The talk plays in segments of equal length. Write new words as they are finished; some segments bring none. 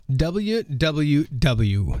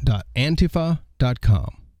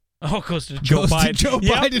www.antifa.com. Oh, it goes to Joe Biden.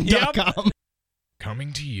 JoeBiden.com.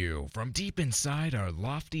 Coming to you from deep inside our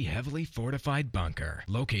lofty, heavily fortified bunker,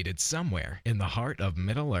 located somewhere in the heart of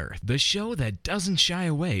Middle Earth, the show that doesn't shy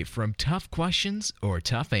away from tough questions or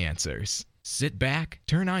tough answers. Sit back,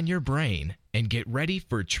 turn on your brain, and get ready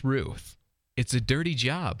for truth. It's a dirty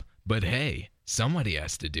job, but hey, somebody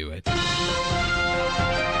has to do it.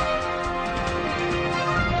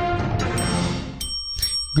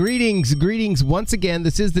 Greetings once again.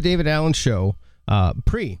 This is the David Allen Show.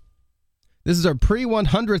 This is our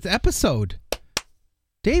pre-100th episode.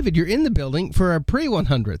 David, you're in the building for our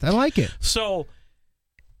pre-100th. I like it. So,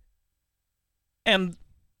 and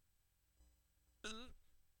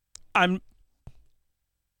I'm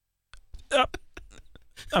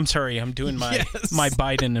sorry, I'm doing my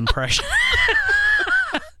Biden impression.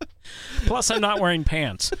 Plus, I'm not wearing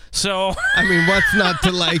pants. So, I mean, what's not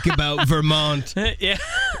to like about Vermont? Yeah.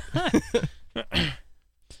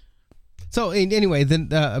 So anyway, then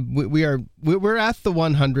we're at the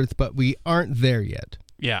 100th, but we aren't there yet.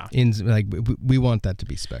 Yeah. We want that to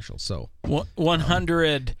be special. So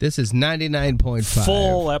 100. This is 99.5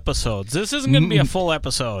 full episodes. This isn't going to be a full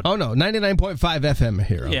episode. Oh no, 99.5 FM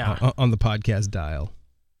here. Yeah. On the podcast dial.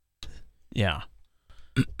 Yeah.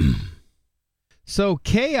 So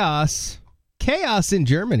chaos in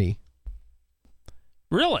Germany.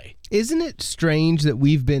 Really? Isn't it strange that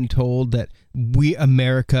we've been told that we,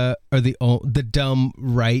 America, are the dumb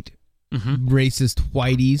right, racist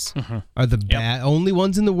whiteys, are the bad only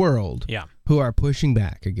ones in the world who are pushing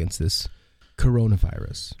back against this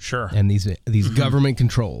coronavirus? Sure. And these government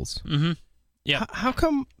controls. Mm-hmm. Yeah. How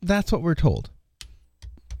come that's what we're told?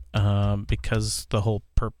 Because the whole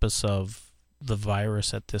purpose of the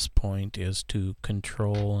virus at this point is to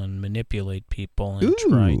control and manipulate people and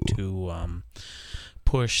try to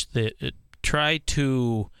try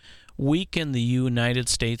to weaken the United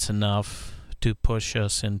States enough to push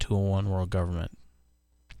us into a one-world government.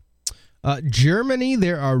 Germany,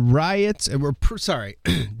 there are riots,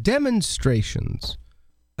 demonstrations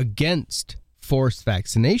against forced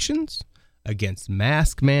vaccinations, against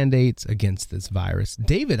mask mandates, against this virus.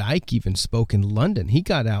 David Icke even spoke in London. He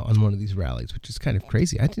got out on one of these rallies, which is kind of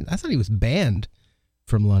crazy. I thought he was banned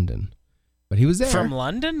from London, but he was there. From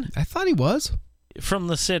London? I thought he was. From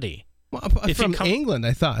the city? Well, from England,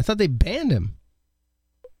 I thought they banned him.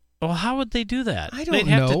 Well, how would they do that? I don't know. They'd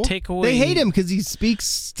have to take away... They hate him because he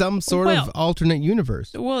speaks some sort of alternate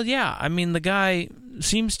universe. Well, yeah. I mean, the guy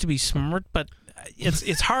seems to be smart, but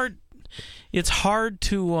it's hard. It's hard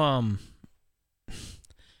to...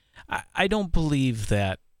 I don't believe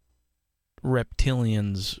that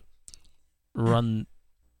reptilians run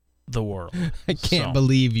the world. I can't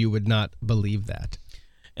believe you would not believe that.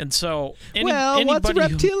 And so, what's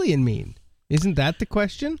reptilian mean? Isn't that the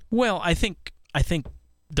question? Well, I think,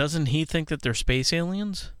 doesn't he think that they're space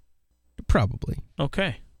aliens? Probably.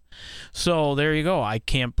 Okay. So there you go. I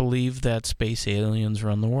can't believe that space aliens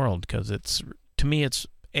run the world because to me, it's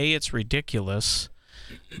ridiculous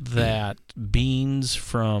that beings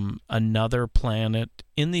from another planet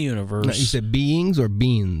in the universe... Now, you said beings or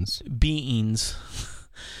beans? Beings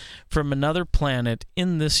from another planet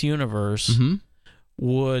in this universe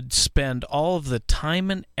would spend all of the time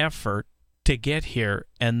and effort to get here,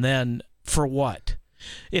 and then for what?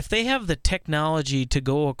 If they have the technology to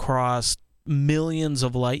go across millions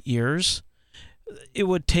of light years, it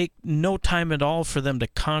would take no time at all for them to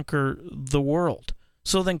conquer the world.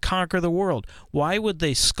 So then conquer the world. Why would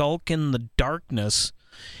they skulk in the darkness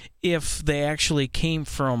if they actually came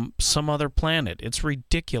from some other planet? It's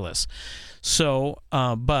ridiculous. So,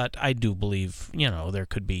 but I do believe, there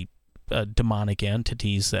could be demonic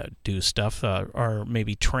entities that do stuff, or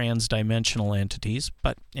maybe trans-dimensional entities.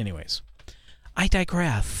 But anyways, I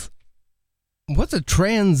digress. What's a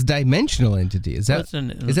trans-dimensional entity? Is that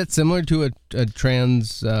similar to a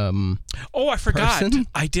trans? I forgot. Person?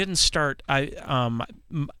 I didn't start. I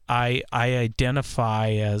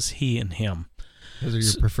identify as he and him. Those are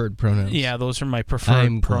your preferred pronouns. Yeah, those are my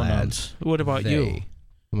preferred pronouns. What about you?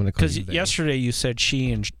 I'm going to call you they. Because yesterday you said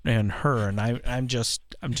she and her, and I'm just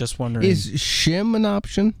wondering. Is shim an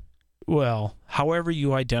option? Well, however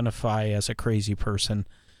you identify as a crazy person.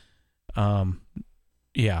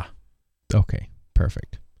 Yeah. Okay,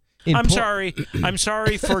 perfect. I'm sorry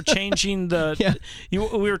for changing the... Yeah.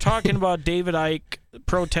 We were talking about David Icke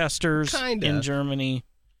protesters in Germany.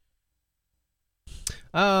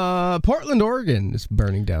 Portland, Oregon is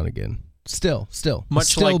burning down again. Still.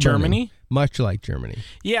 Much like Germany? Much like Germany.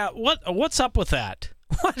 Yeah, what's up with that?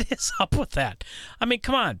 What is up with that? I mean,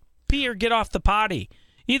 come on. Pee or get off the potty.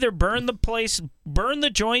 Either burn the place, burn the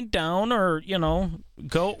joint down, or,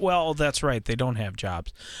 go. Well, that's right. They don't have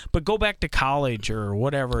jobs. But go back to college or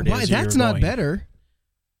whatever it is. Why? That's not better.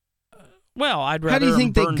 Well, I'd rather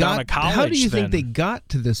burn down a college. How do you think they got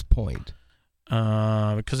to this point?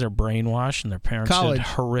 Because they're brainwashed and their parents did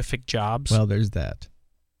horrific jobs. Well, there's that.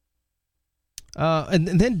 And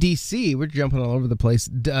then D.C., we're jumping all over the place.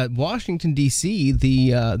 Washington, D.C.,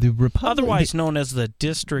 the Republican... Otherwise known as the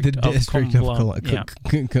District of Columbia. Yeah.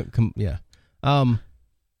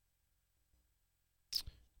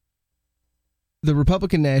 The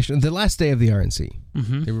Republican National... The last day of the RNC,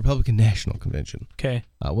 the Republican National Convention,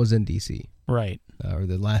 was in D.C. Right. Or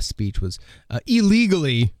the last speech was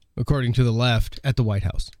illegally, according to the left, at the White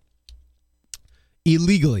House.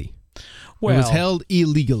 Illegally. Well, it was held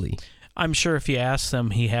illegally. I'm sure if you ask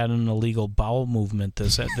them, he had an illegal bowel movement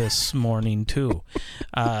this morning, too.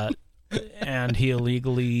 And he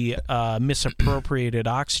illegally misappropriated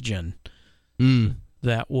oxygen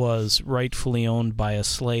that was rightfully owned by a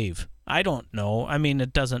slave. I don't know. I mean,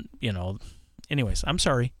 it doesn't, Anyways, I'm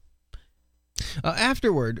sorry.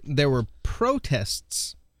 Afterward, there were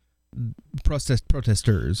protesters.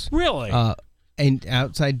 Really? And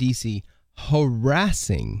outside D.C.,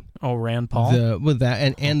 harassing Rand Paul with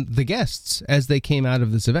that and the guests as they came out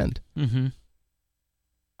of this event. Mm-hmm.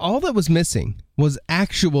 All that was missing was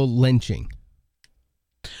actual lynching.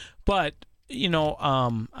 But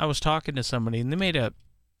I was talking to somebody and they made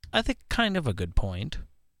I think kind of a good point,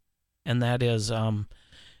 and that is,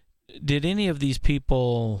 did any of these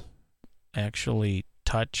people actually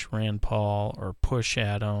touch Rand Paul or push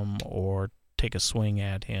at him or take a swing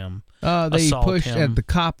at him? They pushed at the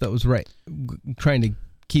cop that was trying to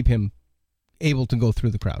keep him able to go through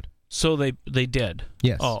the crowd. So they did?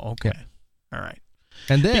 Yes. Oh, okay. Yeah. All right.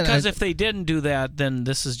 And then because if they didn't do that, then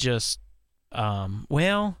this is just,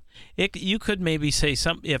 you could maybe say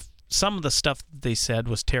if some of the stuff that they said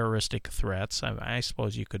was terroristic threats, I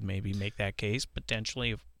suppose you could maybe make that case,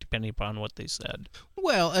 potentially, depending upon what they said.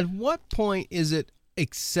 Well, at what point is it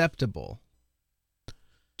acceptable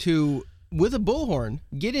to, with a bullhorn,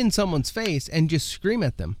 get in someone's face and just scream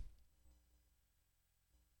at them?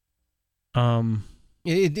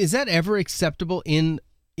 Is that ever acceptable in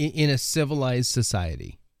a civilized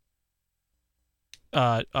society?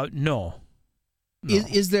 No.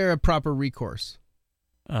 Is there a proper recourse?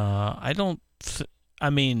 I don't. I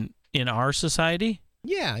mean, in our society.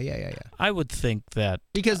 Yeah. I would think that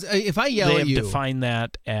because if I yell at you, they have defined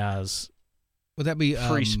that as would that be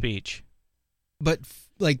free speech? But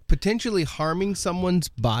like potentially harming someone's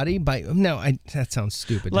body by that sounds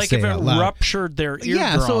stupid. Like to say if it out loud. Ruptured their eardrum.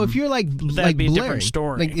 Yeah, so if you're that'd be a different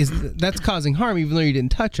story. That's causing harm, even though you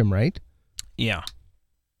didn't touch them, right? Yeah.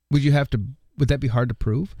 Would that be hard to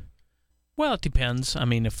prove? Well, it depends. I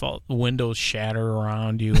mean, if the windows shatter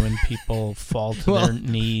around you and people fall to their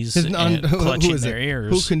knees and clutching their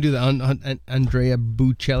ears. Who can do that? Andrea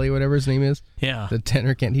Bocelli, whatever his name is? Yeah. The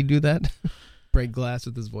tenor, can't he do that? Break glass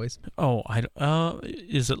with his voice? Oh,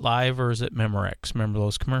 is it live or is it Memorex? Remember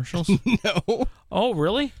those commercials? No. Oh,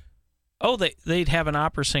 really? Oh, they'd have an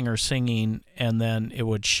opera singer singing, and then it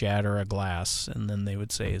would shatter a glass, and then they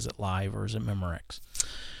would say, is it live or is it Memorex?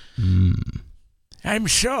 I'm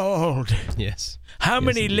so old. Yes. How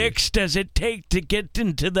many licks does it take to get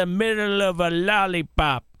into the middle of a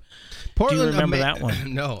lollipop? Portland, do you remember that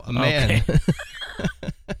one? No, a man. Okay.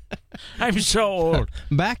 I'm so old.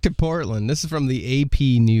 Back to Portland. This is from the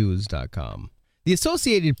APnews.com. The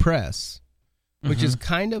Associated Press, which is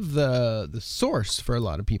kind of the source for a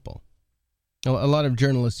lot of people. A lot of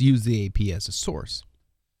journalists use the AP as a source.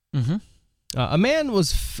 Mm-hmm. A man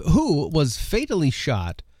who was fatally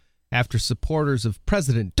shot after supporters of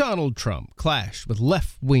President Donald Trump clashed with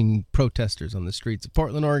left-wing protesters on the streets of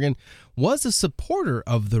Portland, Oregon, was a supporter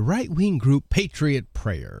of the right-wing group Patriot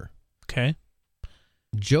Prayer. Okay.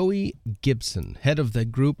 Joey Gibson, head of the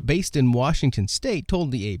group based in Washington State,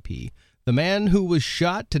 told the AP the man who was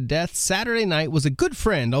shot to death Saturday night was a good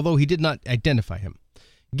friend, although he did not identify him.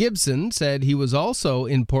 Gibson said he was also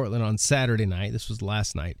in Portland on Saturday night, this was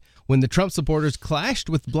last night, when the Trump supporters clashed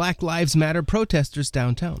with Black Lives Matter protesters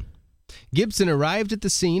downtown. Gibson arrived at the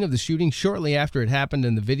scene of the shooting shortly after it happened,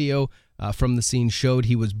 and the video from the scene showed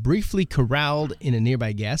he was briefly corralled in a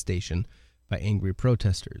nearby gas station by angry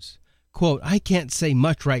protesters. Quote, I can't say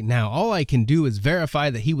much right now. All I can do is verify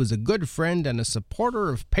that he was a good friend and a supporter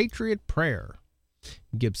of Patriot Prayer,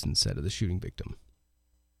 Gibson said of the shooting victim.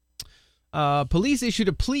 Police issued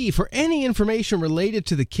a plea for any information related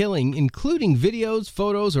to the killing, including videos,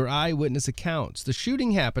 photos, or eyewitness accounts. The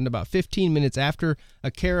shooting happened about 15 minutes after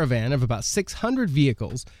a caravan of about 600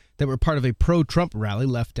 vehicles that were part of a pro-Trump rally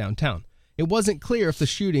left downtown. It wasn't clear if the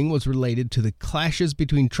shooting was related to the clashes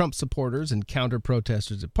between Trump supporters and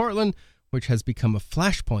counter-protesters at Portland, which has become a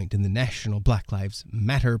flashpoint in the national Black Lives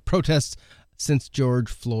Matter protests since George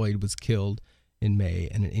Floyd was killed in May,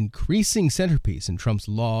 and an increasing centerpiece in Trump's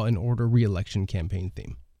law and order re-election campaign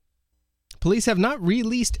theme. Police have not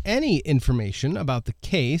released any information about the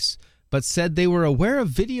case, but said they were aware of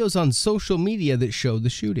videos on social media that showed the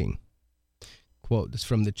shooting. Quote, this is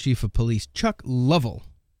from the chief of police, Chuck Lavelle,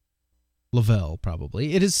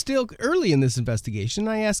 probably. It is still early in this investigation.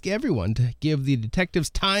 I ask everyone to give the detectives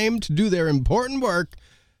time to do their important work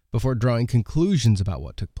before drawing conclusions about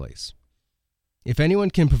what took place. If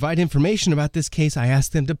anyone can provide information about this case, I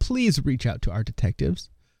ask them to please reach out to our detectives.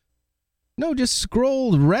 No, just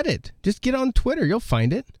scroll Reddit. Just get on Twitter. You'll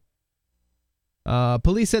find it.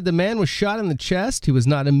 Police said the man was shot in the chest. He was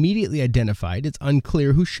not immediately identified. It's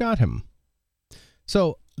unclear who shot him.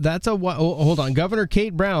 So that's hold on. Governor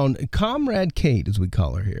Kate Brown, Comrade Kate, as we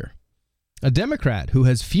call her here, a Democrat who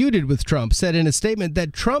has feuded with Trump, said in a statement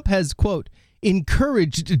that Trump has, quote,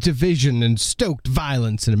 encouraged division and stoked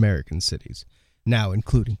violence in American cities, now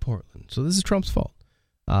including Portland. So this is Trump's fault.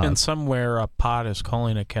 And somewhere a pot is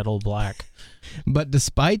calling a kettle black. But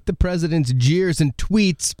despite the president's jeers and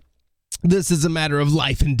tweets, this is a matter of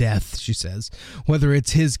life and death, she says. Whether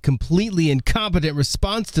it's his completely incompetent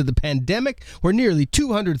response to the pandemic, where nearly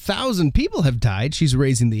 200,000 people have died, she's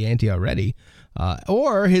raising the ante already,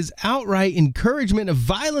 or his outright encouragement of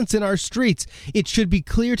violence in our streets, it should be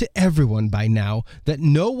clear to everyone by now that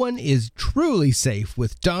no one is truly safe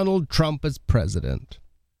with Donald Trump as president.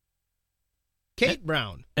 Kate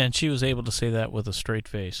Brown. And she was able to say that with a straight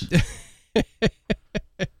face.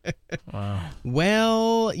 Wow.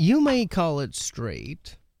 Well, you may call it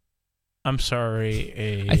straight. I'm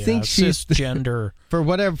sorry, I think she's cisgender. For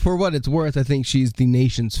what it's worth, I think she's the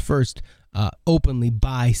nation's first openly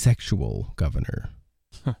bisexual governor.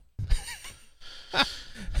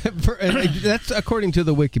 That's according to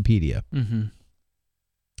the Wikipedia. Mm-hmm.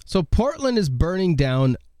 So Portland is burning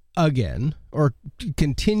down again, or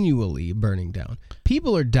continually burning down.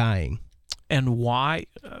 People are dying. And why?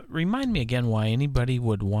 Remind me again why anybody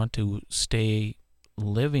would want to stay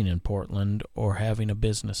living in Portland or having a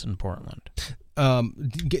business in Portland.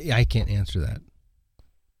 I can't answer that.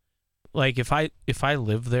 Like if I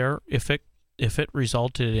lived there, if it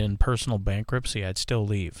resulted in personal bankruptcy, I'd still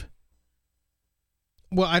leave.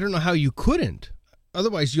 Well, I don't know how you couldn't.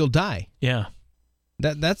 Otherwise, you'll die. Yeah.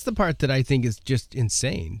 That's the part that I think is just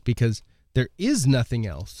insane, because there is nothing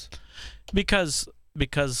else. Because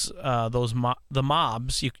the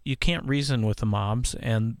mobs, you can't reason with the mobs,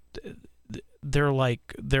 and they're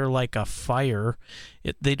like a fire.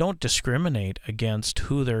 They don't discriminate against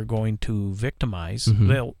who they're going to victimize. Mm-hmm.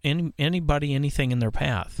 They'll anybody, anything in their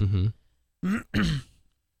path. Mm-hmm.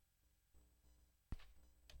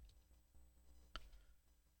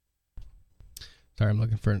 Sorry, I'm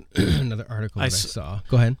looking for another article that I saw.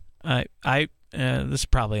 Go ahead. This is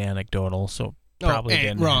probably anecdotal, so probably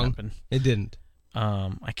didn't happen. It didn't.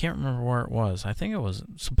 I can't remember where it was. I think it was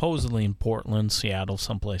supposedly in Portland, Seattle,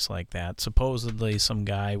 someplace like that. Supposedly some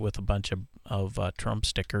guy with a bunch of Trump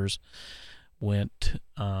stickers went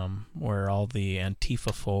where all the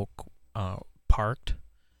Antifa folk parked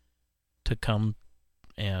to come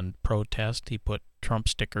and protest. He put Trump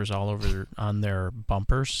stickers all over on their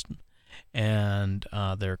bumpers, and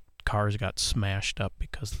their cars got smashed up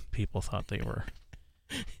because people thought they were...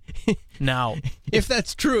 Now, if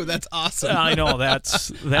that's true, that's awesome. I know that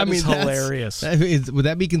is hilarious. Would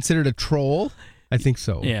that be considered a troll? I think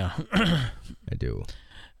so. Yeah, I do.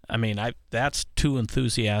 I mean, that's too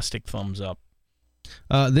enthusiastic. Thumbs up.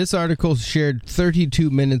 This article shared 32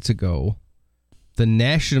 minutes ago. The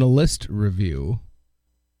Nationalist Review.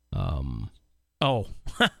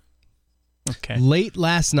 Okay. Late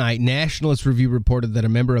last night, Nationalist Review reported that a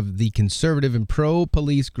member of the conservative and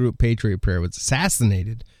pro-police group Patriot Prayer was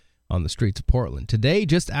assassinated on the streets of Portland. Today,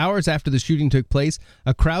 just hours after the shooting took place,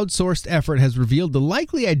 a crowdsourced effort has revealed the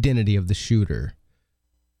likely identity of the shooter.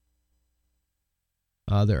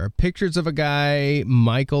 There are pictures of a guy,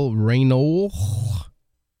 Michael Reynolds,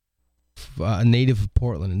 a native of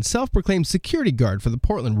Portland, and self-proclaimed security guard for the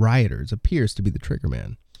Portland rioters, appears to be the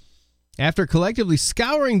triggerman. After collectively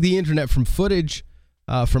scouring the internet from footage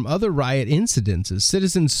from other riot incidences,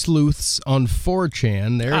 citizen sleuths on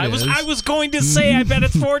 4chan, I was going to say, I bet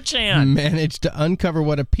it's 4chan, managed to uncover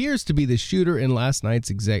what appears to be the shooter in last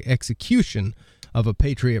night's execution of a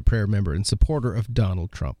Patriot Prayer member and supporter of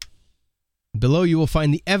Donald Trump. Below you will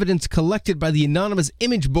find the evidence collected by the anonymous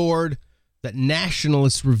image board that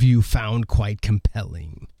Nationalist Review found quite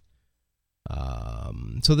compelling.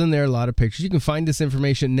 So then there are a lot of pictures. You can find this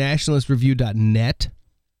information. Nationalistreview.net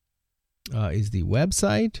is the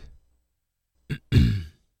website.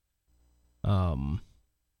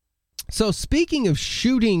 So speaking of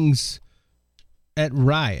shootings at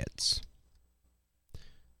riots,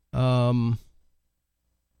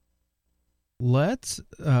 let's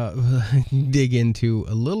dig into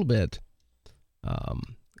a little bit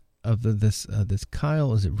of this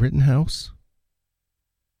Kyle, is it Rittenhouse?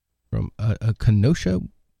 From Kenosha,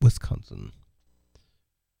 Wisconsin.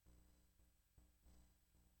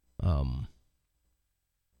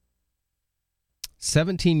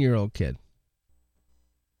 17-year-old kid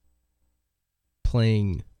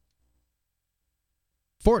playing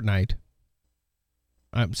Fortnite.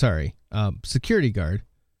 I'm sorry, security guard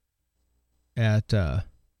at the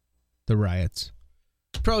riots.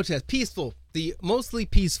 The mostly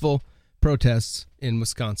peaceful protests in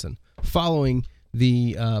Wisconsin following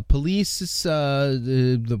the police's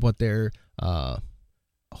their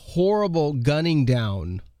horrible gunning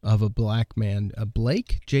down of a black man,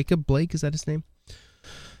 Jacob Blake, is that his name?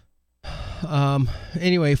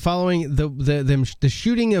 Anyway, following the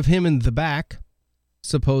shooting of him in the back,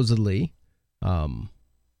 supposedly.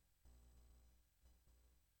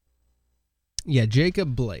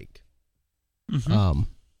 Jacob Blake. Mm-hmm.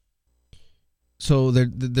 So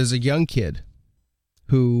there's a young kid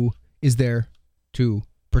who is there to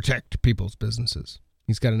protect people's businesses.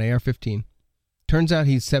 He's got an AR-15. Turns out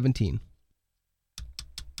he's 17.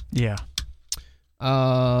 Yeah.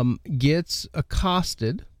 Gets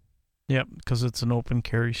accosted. Yep, because it's an open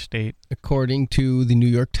carry state. According to the New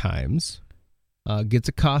York Times. Gets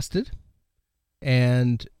accosted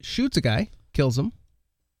and shoots a guy, kills him,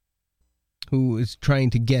 who is trying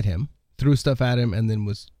to get him, threw stuff at him, and then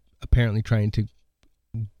was apparently trying to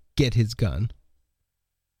get his gun.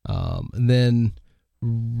 And then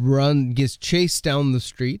gets chased down the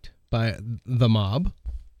street by the mob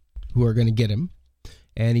who are going to get him,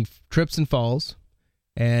 and he trips and falls,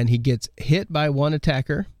 and he gets hit by one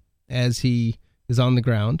attacker as he is on the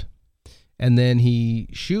ground, and then he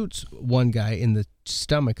shoots one guy in the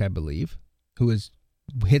stomach, I believe, who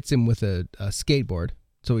hits him with a skateboard,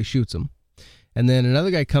 so he shoots him, and then another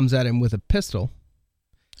guy comes at him with a pistol,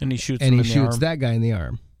 and he shoots that guy in the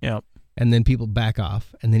arm. Yep. And then people back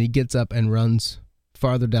off, and then he gets up and runs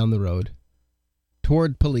farther down the road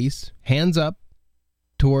toward police, hands up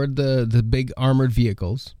toward the big armored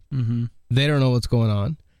vehicles. Mm-hmm. They don't know what's going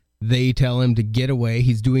on. They tell him to get away.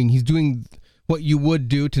 He's doing what you would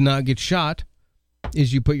do to not get shot,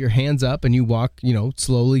 is you put your hands up and you walk,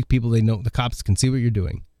 slowly. People, they know, the cops can see what you're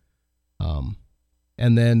doing.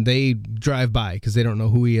 And then they drive by because they don't know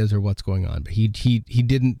who he is or what's going on. But he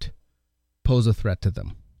didn't pose a threat to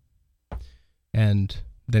them. And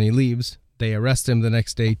then he leaves. They arrest him the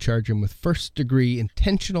next day, charge him with first-degree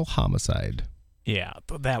intentional homicide. Yeah,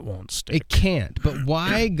 that won't stick. It can't. But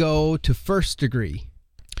why go to first degree?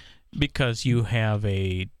 Because you have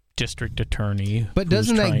a district attorney. But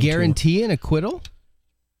doesn't that guarantee an acquittal?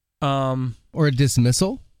 Or a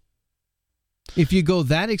dismissal? If you go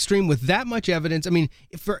that extreme with that much evidence, I mean,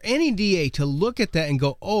 for any DA to look at that and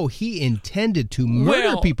go, oh, he intended to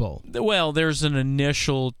murder people. Well, there's an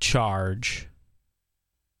initial charge.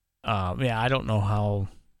 I don't know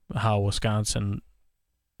how Wisconsin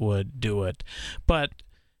would do it, but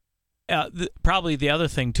probably the other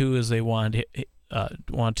thing too is they want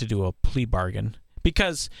to do a plea bargain,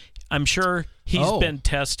 because I'm sure he's been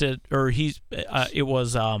tested, or it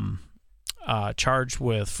was charged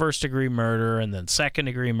with first-degree murder, and then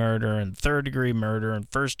second-degree murder, and third-degree murder, and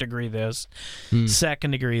first-degree this,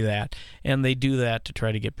 second-degree that, and they do that to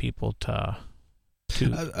try to get people to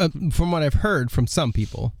from what I've heard from some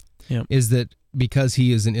people, yep, is that because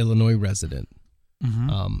he is an Illinois resident,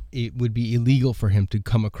 mm-hmm, it would be illegal for him to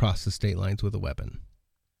come across the state lines with a weapon.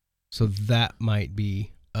 So that might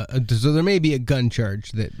be so there may be a gun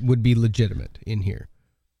charge that would be legitimate in here.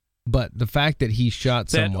 But the fact that he shot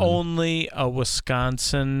someone... That only a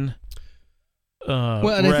Wisconsin well,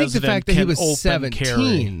 and I think the fact that he was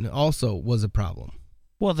 17 also was a problem.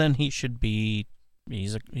 Well, then he should be...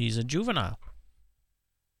 He's a juvenile.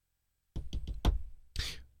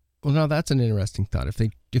 Well, now that's an interesting thought.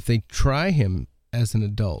 If they try him as an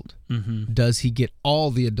adult, mm-hmm, does he get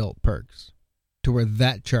all the adult perks to where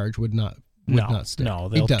that charge would not stick? No,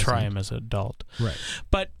 they'll try him as an adult. Right.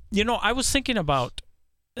 But, I was thinking about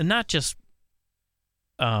not just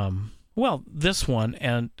this one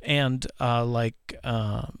and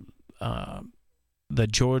the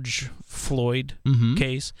George Floyd mm-hmm,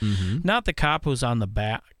 case, mm-hmm, not the cop who's on the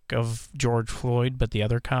back of George Floyd, but the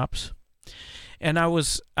other cops. And I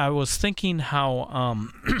was thinking how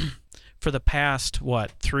for the past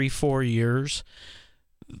 3-4 years,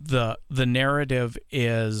 the narrative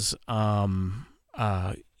is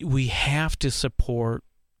we have to support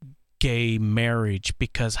gay marriage,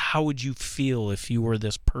 because how would you feel if you were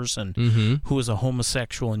this person who was a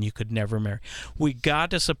homosexual and you could never marry? We got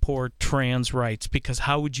to support trans rights, because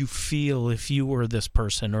how would you feel if you were this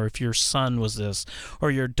person, or if your son was this, or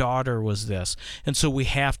your daughter was this? And so we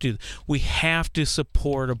have to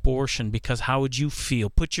support abortion, because how would you feel?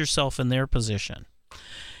 Put yourself in their position.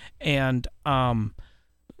 And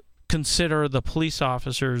consider the police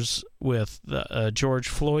officers with the George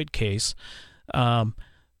Floyd case.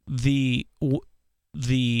 The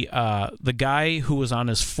guy who was on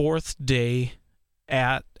his 4th day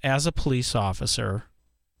as a police officer,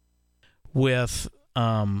 with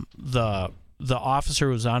the officer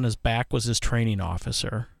who was on his back was his training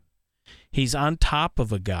officer. He's on top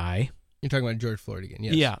of a guy. You're talking about George Floyd again,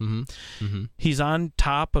 yes. Yeah. He's on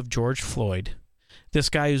top of George Floyd. This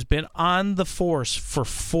guy who's been on the force for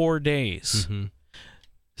 4 days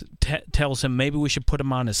tells him maybe we should put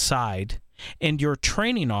him on his side. And your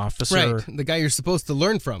training officer, right, the guy you're supposed to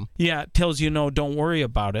learn from, tells you, no, don't worry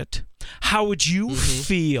about it. How would you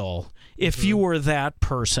feel if you were that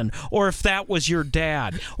person, or if that was your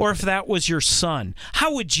dad, or if that was your son?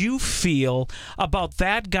 How would you feel about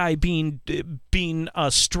that guy being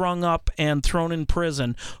strung up and thrown in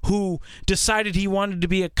prison, who decided he wanted to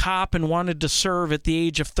be a cop and wanted to serve at the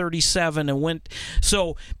age of 37 and went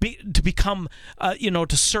to become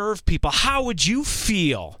to serve people? How would you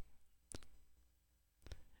feel?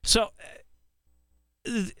 So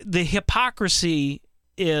the hypocrisy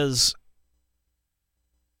is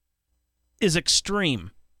extreme,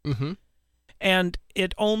 and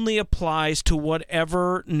it only applies to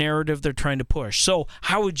whatever narrative they're trying to push. So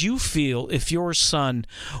how would you feel if your son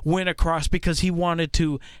went across because he wanted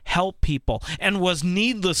to help people and was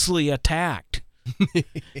needlessly attacked?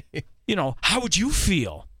 How would you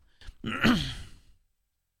feel?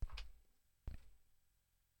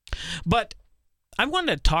 But I want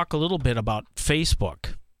to talk a little bit about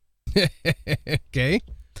Facebook. Okay.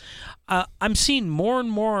 I'm seeing more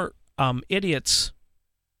and more idiots.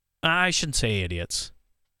 I shouldn't say idiots.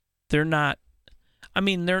 They're not. I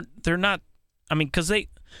mean, they're not. I mean, because they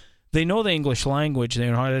know the English language.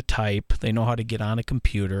 They know how to type. They know how to get on a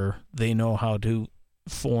computer. They know how to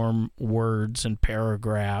form words and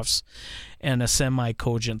paragraphs and a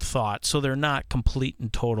semi-cogent thought. So they're not complete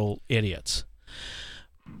and total idiots.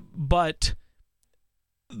 But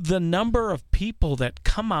the number of people that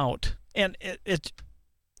come out, and it's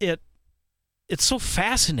so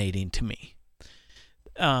fascinating to me,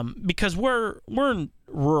 because we're in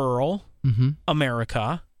rural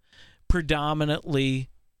America, predominantly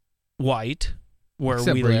white,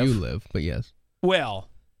 except we where live. you live, but yes. Well,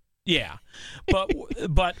 yeah,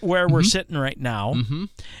 but where we're sitting right now,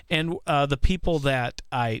 and the people that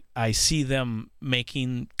I see them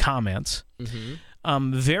making comments.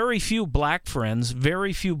 Very few black friends,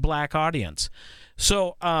 very few black audience.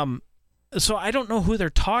 So I don't know who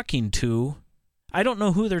they're talking to. I don't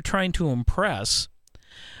know who they're trying to impress.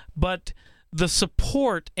 But the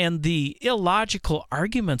support and the illogical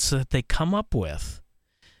arguments that they come up with,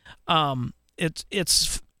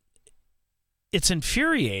 it's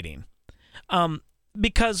infuriating.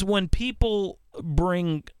 Because when people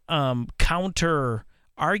bring counter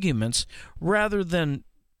arguments, rather than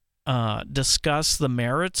discuss the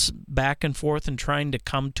merits back and forth and trying to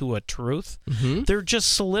come to a truth, they're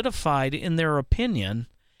just solidified in their opinion.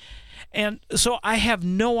 And so I have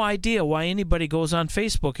no idea why anybody goes on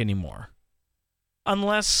Facebook anymore,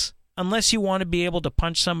 unless you want to be able to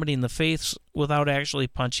punch somebody in the face without actually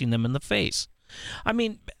punching them in the face. I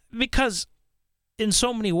mean, because in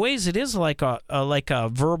so many ways it is like a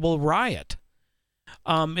verbal riot.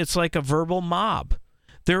 It's like a verbal mob.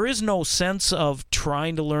 There is no sense of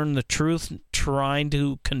trying to learn the truth, trying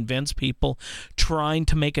to convince people, trying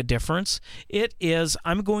to make a difference. It is,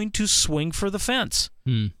 I'm going to swing for the fence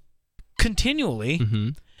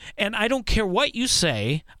continually. And I don't care what you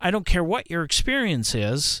say. I don't care what your experience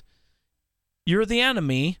is. You're the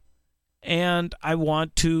enemy, and I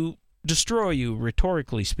want to destroy you,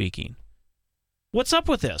 rhetorically speaking. What's up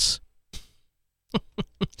with this?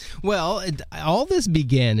 Well, all this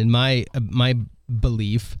began in my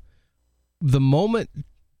belief the moment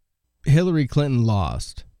Hillary Clinton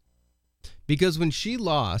lost, because when she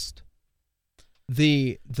lost, but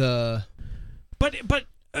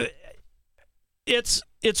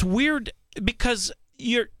it's weird because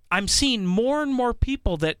I'm seeing more and more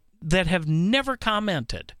people that have never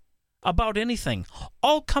commented about anything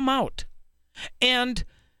all come out, and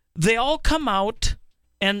they all come out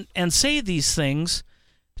and say these things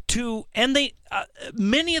and they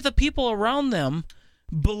many of the people around them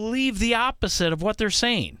believe the opposite of what they're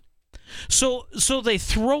saying. So they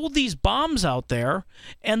throw these bombs out there,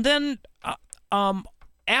 and then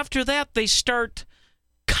after that they start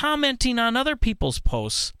commenting on other people's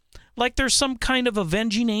posts like there's some kind of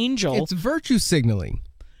avenging angel. It's virtue signaling.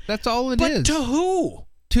 That's all it is. But to who?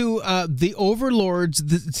 To the overlords,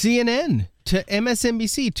 the CNN, to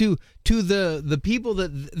MSNBC, to the people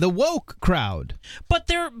the woke crowd. But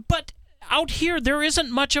out here there isn't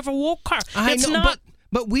much of a woke crowd. I know,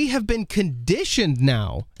 but we have been conditioned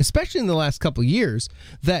now, especially in the last couple of years,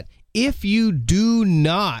 that if you do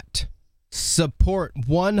not support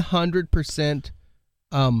 100%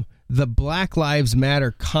 the Black Lives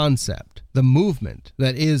Matter concept, the movement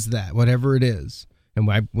that is that, whatever it is, and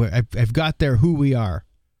I've got there who we are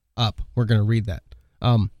up. We're going to read that.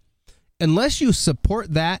 Unless you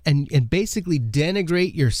support that and basically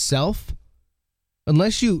denigrate yourself,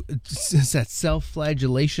 unless you, it's that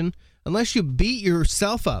self-flagellation, unless you beat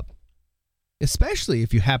yourself up, especially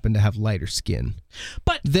if you happen to have lighter skin,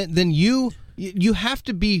 but then you have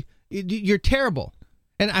to be, you're terrible.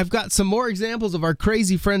 And I've got some more examples of our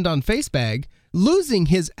crazy friend on Facebag losing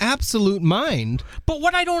his absolute mind. But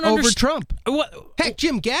what I don't over Trump. What? Heck,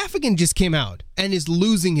 Jim Gaffigan just came out and is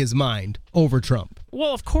losing his mind over Trump.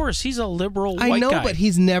 Well, of course, he's a liberal white guy. I know, but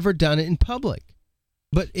he's never done it in public.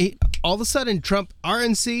 But all of a sudden, Trump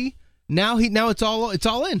RNC. Now it's all in.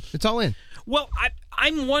 It's all in. Well,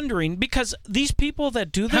 I'm wondering, because these people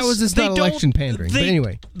that do this, how is this not election pandering? But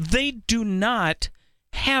anyway, they do not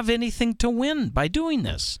have anything to win by doing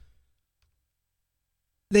this.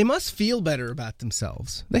 They must feel better about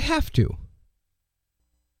themselves. They have to.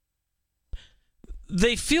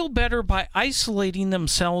 They feel better by isolating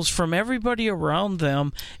themselves from everybody around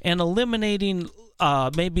them and eliminating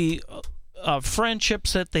maybe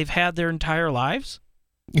friendships that they've had their entire lives.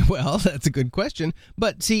 Well, that's a good question.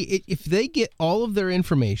 But see, if they get all of their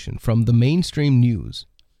information from the mainstream news,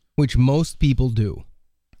 which most people do,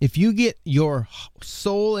 if you get your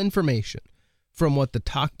sole information from what the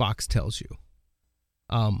talk box tells you,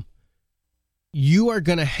 you're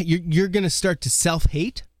gonna start to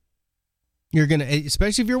self-hate. You're gonna,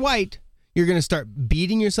 especially if you're white, you're gonna start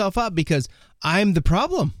beating yourself up because I'm the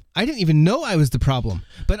problem. I didn't even know I was the problem,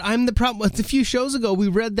 but I'm the problem. A few shows ago, we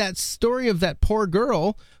read that story of that poor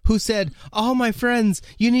girl who said, "Oh, my friends,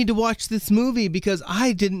 you need to watch this movie because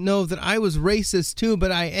I didn't know that I was racist too,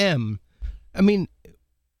 but I am." I mean,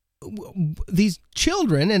 these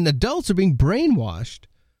children and adults are being brainwashed.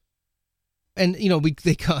 And,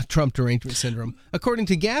 they call it Trump derangement syndrome. According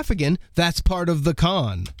to Gaffigan, that's part of the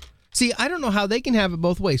con. See, I don't know how they can have it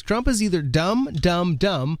both ways. Trump is either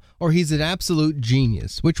dumb, or he's an absolute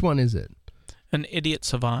genius. Which one is it? An idiot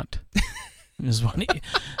savant is one.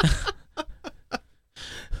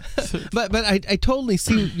 But I totally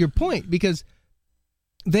see your point, because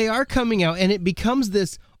they are coming out and it becomes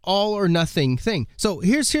this all or nothing thing. So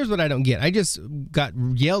here's what I don't get. I just got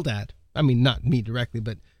yelled at. I mean, not me directly,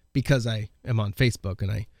 but because I am on Facebook,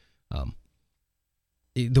 and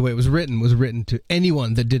the way it was written to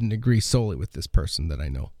anyone that didn't agree solely with this person that I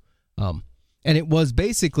know. And it was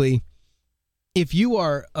basically, if you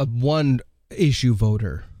are a one issue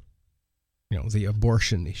voter, the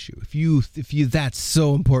abortion issue, if you that's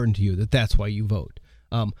so important to you that's why you vote,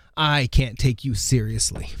 I can't take you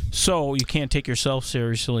seriously. So you can't take yourself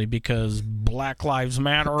seriously because Black Lives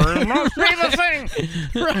Matter must be the thing.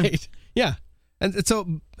 Right. Yeah. And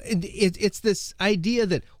so it's this idea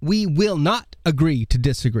that we will not agree to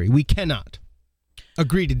disagree. We cannot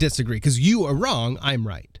agree to disagree because you are wrong, I'm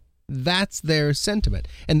right. That's their sentiment.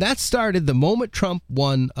 And that started the moment Trump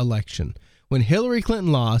won election. When Hillary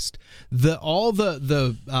Clinton lost, all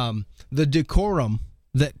the decorum,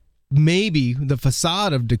 that maybe the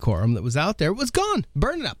facade of decorum that was out there, was gone.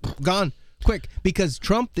 Burn it up. Gone. Quick. Because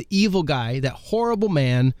Trump, the evil guy, that horrible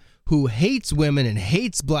man who hates women and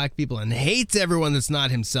hates black people and hates everyone that's not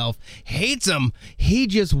himself, hates them, he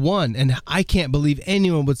just won. And I can't believe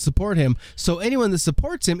anyone would support him. So anyone that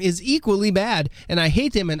supports him is equally bad. And I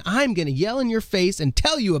hate him, and I'm going to yell in your face and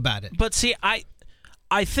tell you about it. But see, I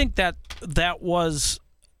think that was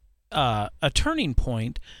a turning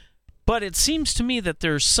point. But it seems to me that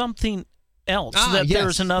there's something else,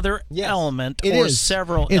 there's another element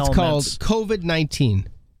several elements. It's called COVID-19.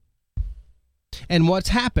 And what's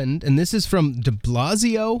happened, and this is from de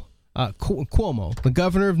Blasio, Cuomo, the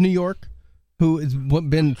governor of New York, who has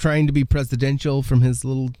been trying to be presidential from his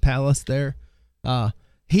little palace there.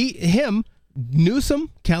 Newsom,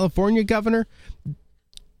 California governor,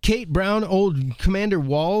 Kate Brown, old Commander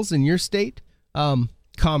Walls in your state,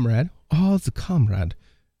 comrade. Oh, it's a comrade.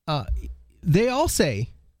 They all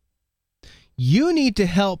say You need to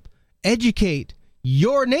help educate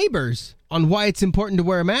your neighbors on why it's important to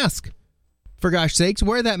wear a mask. For gosh sakes,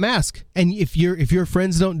 wear that mask. And if your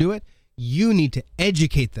friends don't do it, you need to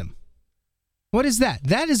educate them. What is that?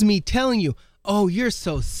 That is me telling you, oh, you're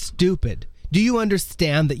so stupid. Do you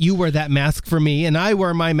understand that you wear that mask for me and I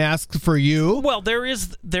wear my mask for you? Well, there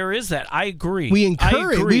is that. I agree.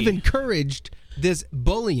 We've encouraged this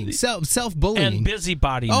bullying, self-bullying. And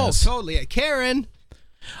busybodiness. Oh, totally. Karen.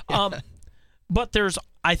 But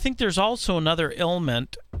I think there's also another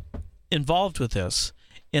element involved with this,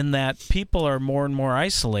 in that people are more and more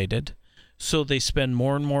isolated, so they spend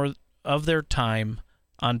more and more of their time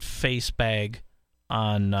on Facebag,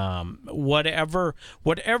 on whatever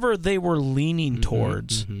they were leaning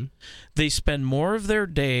towards. Mm-hmm. They spend more of their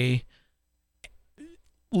day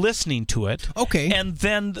listening to it. Okay. And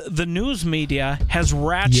then the news media has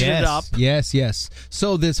ratcheted up. Yes.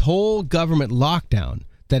 So this whole government lockdown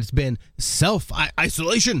that's been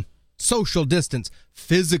self-isolation, social distance,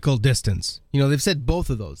 physical distance. They've said both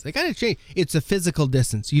of those. They got to change. It's a physical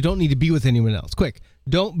distance. You don't need to be with anyone else. Quick,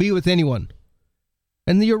 don't be with anyone.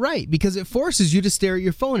 And you're right, because it forces you to stare at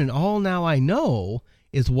your phone. And all now I know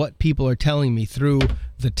is what people are telling me through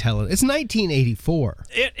the It's 1984.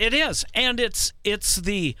 It is. And it's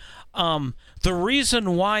the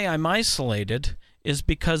reason why I'm isolated is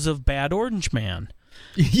because of Bad Orange Man.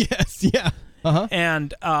 Yes, yeah. Uh-huh.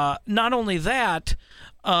 And not only that,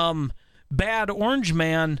 Bad Orange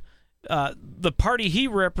Man, the party he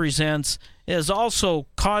represents, is also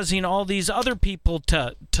causing all these other people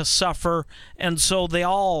to suffer, and so they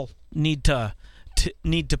all need to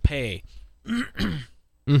pay.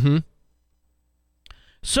 Mm-hmm.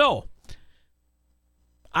 So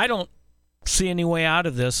I don't see any way out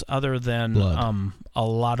of this other than a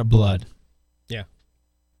lot of blood. Yeah.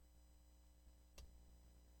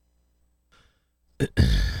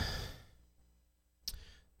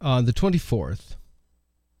 On the 24th,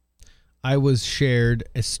 I was shared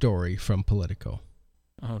a story from Politico.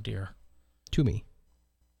 Oh, dear. To me.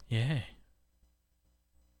 Yay.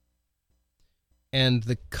 And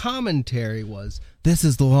the commentary was, this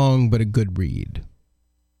is long but a good read.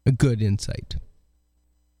 A good insight.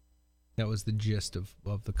 That was the gist of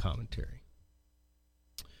the commentary.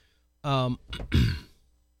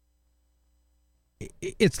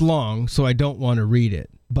 It's long, so I don't want to read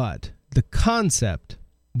it, but the concept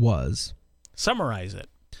was... Summarize it.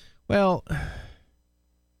 Well,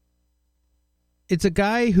 it's a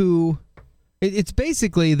guy who... It's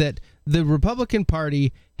basically that the Republican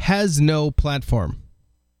Party has no platform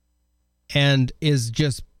and is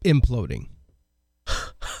just imploding.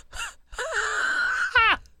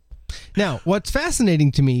 Now, what's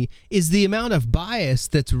fascinating to me is the amount of bias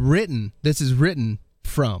this is written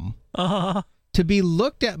from, to be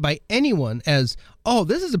looked at by anyone as, oh,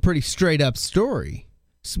 this is a pretty straight up story.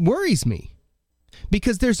 Worries me.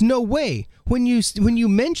 Because there's no way, when you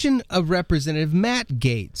mention a representative, Matt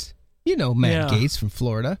Gaetz, Matt Gaetz from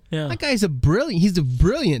Florida, that guy's he's a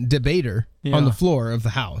brilliant debater on the floor of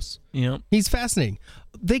the House. Yeah. He's fascinating.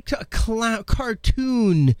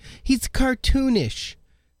 Cartoon. He's cartoonish.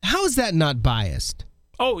 How is that not biased?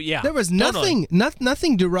 Oh, yeah. There was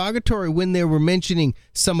nothing derogatory when they were mentioning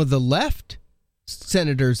some of the left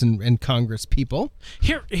senators and Congress people.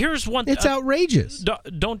 Here's one. It's outrageous.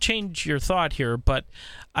 Don't change your thought here, but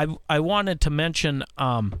I wanted to mention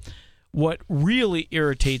what really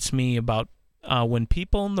irritates me about when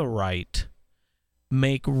people on the right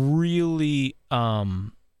make really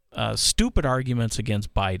stupid arguments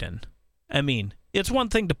against Biden. I mean, it's one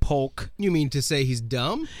thing to poke. You mean to say he's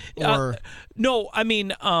dumb? Or no, I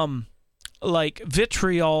mean like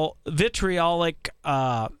vitriolic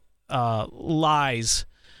lies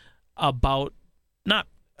about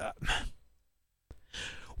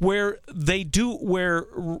where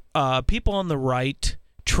people on the right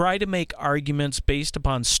try to make arguments based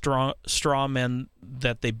upon straw men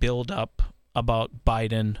that they build up about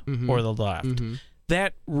Biden or the left. Mm-hmm.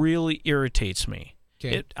 That really irritates me.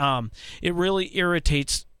 Okay. It really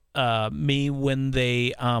irritates me when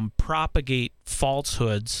they propagate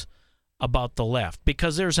falsehoods about the left,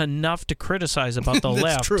 because there's enough to criticize about the That's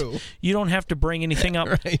left. True. You don't have to bring anything up.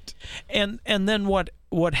 Right. And then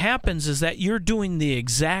what happens is that you're doing the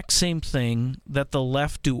exact same thing that the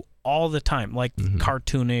left do all the time, like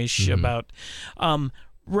cartoonish about,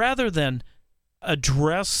 rather than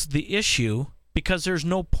address the issue, because there's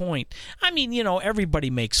no point. I mean, everybody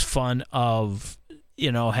makes fun of,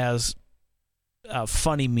 has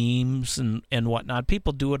funny memes and whatnot.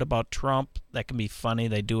 People do it about Trump. That can be funny.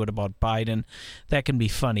 They do it about Biden. That can be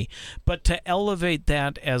funny. But to elevate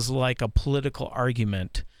that as like a political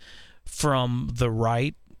argument from the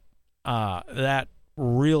right, that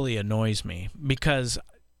really annoys me, because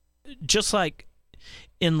just like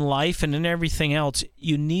in life and in everything else,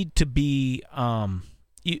 you need to be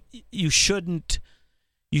you shouldn't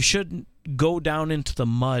go down into the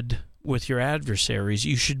mud with your adversaries.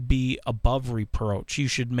 You should be above reproach. You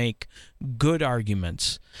should make good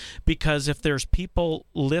arguments, because if there's people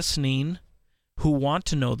listening who want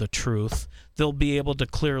to know the truth, they'll be able to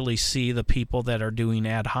clearly see the people that are doing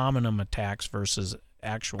ad hominem attacks versus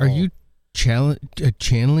actual. Are you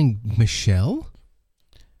channeling Michelle?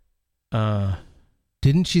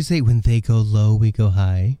 Didn't she say, when they go low, we go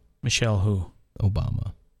high? Michelle who?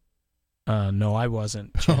 Obama. No, I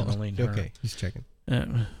wasn't channeling her. Okay, just checking.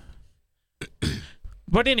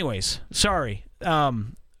 But anyways, sorry.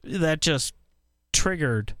 That just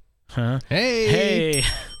triggered. Huh? Hey!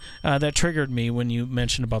 That triggered me when you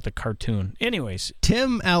mentioned about the cartoon. Anyways.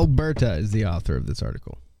 Tim Alberta is the author of this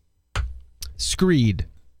article. Screed.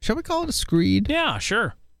 Shall we call it a screed? Yeah,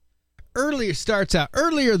 sure. Earlier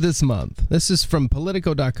this month. This is from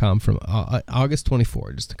Politico.com from August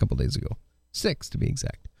 24, just a couple days ago. 6 to be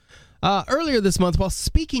exact. Earlier this month, while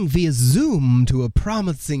speaking via Zoom to a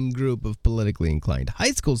promising group of politically inclined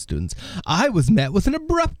high school students, I was met with an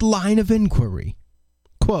abrupt line of inquiry.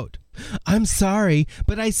 Quote, "I'm sorry,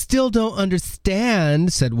 but I still don't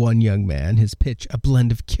understand," said one young man, his pitch a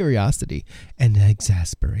blend of curiosity and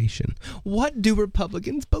exasperation. "What do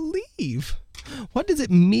Republicans believe? What does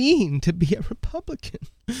it mean to be a Republican?"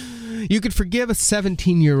 You could forgive a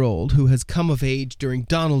 17-year-old who has come of age during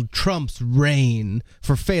Donald Trump's reign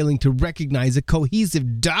for failing to recognize a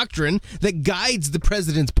cohesive doctrine that guides the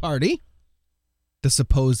president's party. The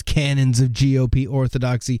supposed canons of GOP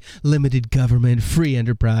orthodoxy, limited government, free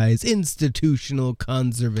enterprise, institutional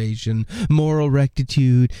conservation, moral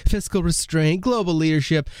rectitude, fiscal restraint, global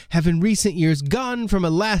leadership have in recent years gone from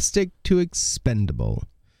elastic to expendable.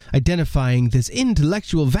 Identifying this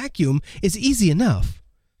intellectual vacuum is easy enough.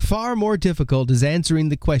 Far more difficult is answering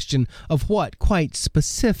the question of what, quite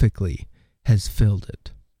specifically, has filled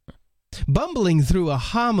it. Bumbling through a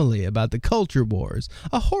homily about the culture wars,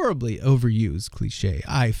 a horribly overused cliche,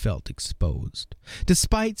 I felt exposed.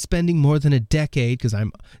 Despite spending more than a decade, this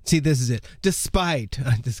is it, this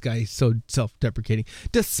guy is so self-deprecating,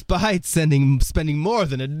 despite spending more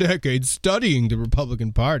than a decade studying the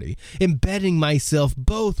Republican Party, embedding myself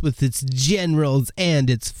both with its generals and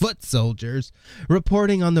its foot soldiers,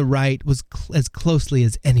 reporting on the right was as closely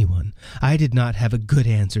as anyone, I did not have a good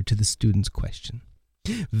answer to the student's question.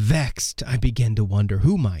 Vexed, I began to wonder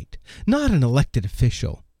who might, not an elected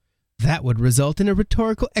official. That would result in a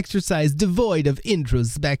rhetorical exercise devoid of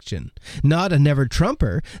introspection. Not a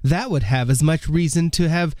never-Trumper, that would have as much reason to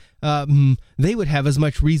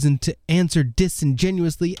answer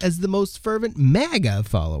disingenuously as the most fervent MAGA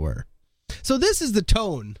follower. So this is the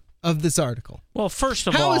tone of this article. Well, first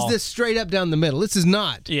of all, how is this straight up down the middle? This is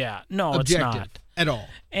not. Yeah, no, objective it's not at all.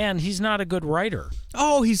 And he's not a good writer.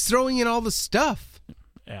 Oh, he's throwing in all the stuff.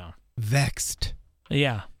 Yeah. Vexed.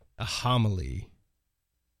 Yeah. A homily.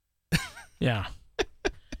 Yeah.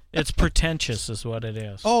 It's pretentious is what it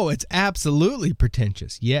is. Oh, it's absolutely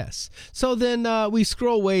pretentious, yes. So then we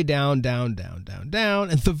scroll way down, and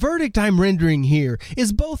the verdict I'm rendering here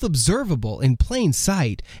is both observable in plain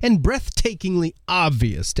sight and breathtakingly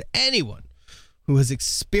obvious to anyone who has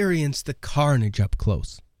experienced the carnage up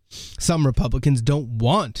close. Some Republicans don't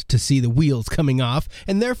want to see the wheels coming off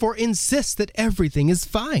and therefore insist that everything is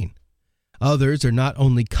fine. Others are not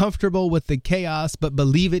only comfortable with the chaos but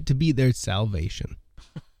believe it to be their salvation.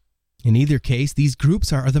 In either case, these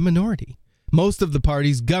groups are the minority. Most of the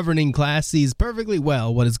party's governing class sees perfectly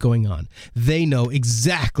well what is going on. They know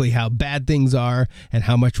exactly how bad things are and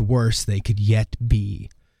how much worse they could yet be.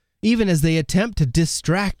 Even as they attempt to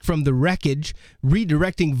distract from the wreckage,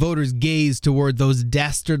 redirecting voters' gaze toward those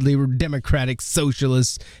dastardly democratic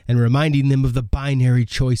socialists and reminding them of the binary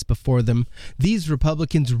choice before them, these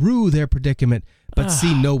Republicans rue their predicament but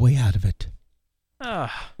see no way out of it.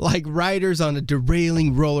 Like riders on a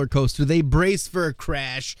derailing roller coaster, they brace for a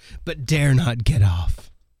crash but dare not get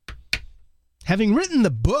off. Having written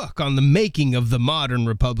the book on the making of the modern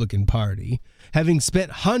Republican Party, having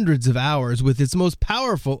spent hundreds of hours with its most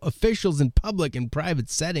powerful officials in public and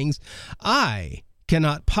private settings, I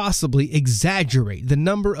cannot possibly exaggerate the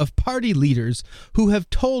number of party leaders who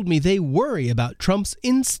have told me they worry about Trump's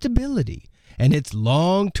instability and its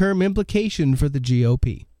long-term implication for the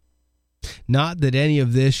GOP. Not that any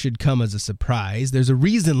of this should come as a surprise. There's a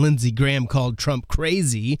reason Lindsey Graham called Trump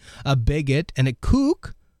crazy, a bigot, and a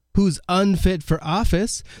kook who's unfit for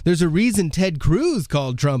office. There's a reason Ted Cruz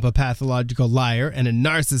called Trump a pathological liar and a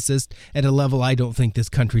narcissist at a level I don't think this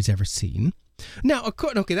country's ever seen. Now,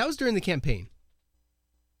 okay, that was during the campaign.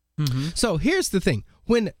 Mm-hmm. So here's the thing: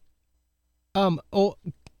 when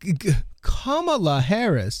Kamala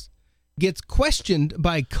Harris gets questioned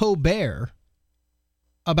by Colbert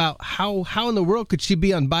about how in the world could she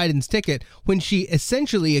be on Biden's ticket when she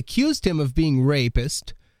essentially accused him of being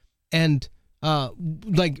rapist and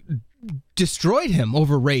destroyed him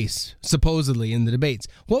over race, supposedly, in the debates.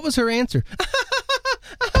 What was her answer?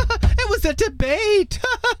 It was a debate.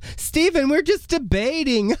 Stephen, we're just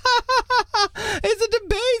debating. It's a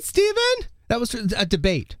debate, Stephen. That was a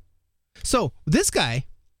debate. So this guy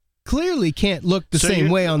clearly can't look the same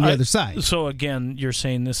way on the other side. So again, you're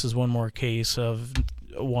saying this is one more case of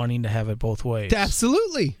wanting to have it both ways.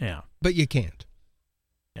 Absolutely. Yeah. But you can't.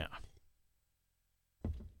 Yeah.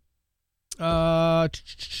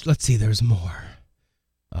 Let's see, there's more.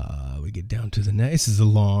 We get down to the next. This is a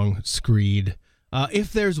long screed.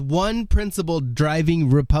 If there's one principle driving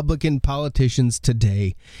Republican politicians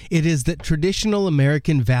today, it is that traditional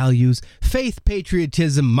American values, faith,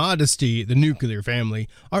 patriotism, modesty, the nuclear family,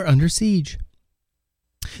 are under siege.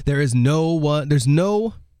 There is no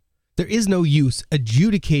use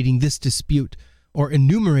adjudicating this dispute or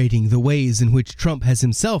enumerating the ways in which Trump has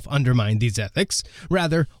himself undermined these ethics.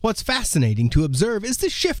 Rather, what's fascinating to observe is the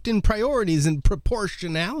shift in priorities and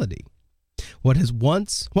proportionality. What was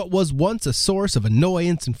once a source of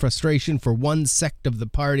annoyance and frustration for one sect of the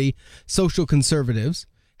party, social conservatives,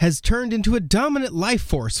 has turned into a dominant life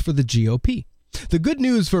force for the GOP. The good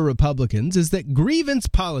news for Republicans is that grievance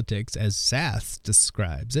politics, as Sass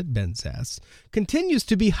describes it, Ben Sass, continues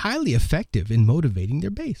to be highly effective in motivating their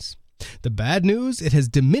base. The bad news, it has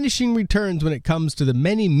diminishing returns when it comes to the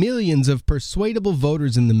many millions of persuadable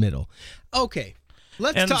voters in the middle. Okay,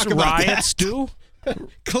 let's talk about that. Riots do?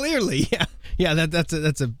 Clearly, yeah. That's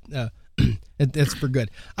for good.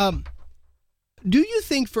 Do you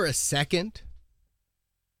think for a second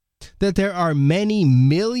that there are many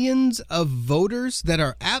millions of voters that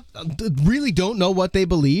are really don't know what they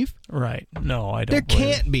believe? Right. No, I don't. There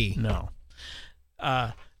can't be. No.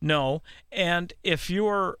 No. And if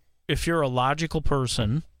you're a logical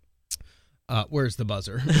person, where's the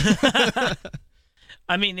buzzer?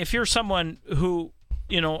 I mean, if you're someone who,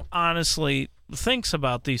 honestly thinks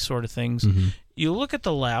about these sort of things, you look at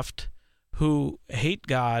the left who hate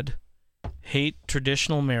God, hate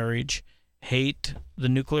traditional marriage, hate the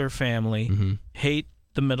nuclear family, hate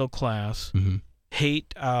the middle class,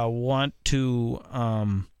 hate, want to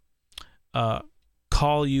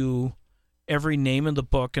call you every name in the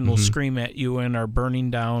book and will scream at you and are burning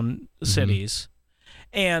down cities.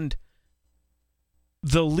 And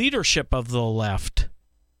the leadership of the left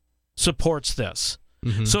supports this.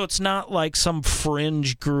 So it's not like some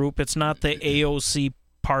fringe group. It's not the AOC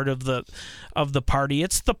part of the party.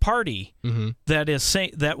 It's the party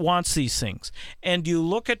that wants these things. And you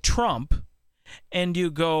look at Trump and you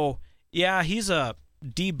go, yeah, he's a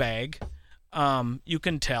D-bag. You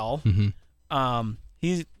can tell.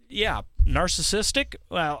 He's narcissistic.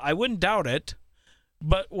 Well, I wouldn't doubt it.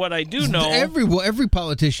 But what I do know, every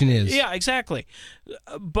politician is. Yeah, exactly.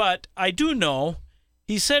 But I do know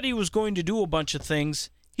he said he was going to do a bunch of things.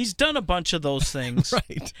 He's done a bunch of those things.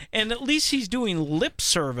 Right. And at least he's doing lip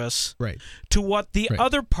service right. to what the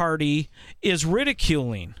other party is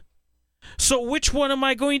ridiculing. So which one am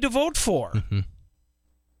I going to vote for?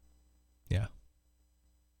 Yeah.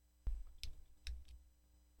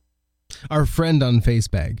 Our friend on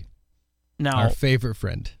Facebag. Now, our favorite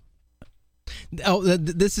friend. Oh,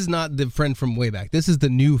 this is not the friend from way back. This is the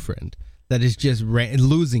new friend that is just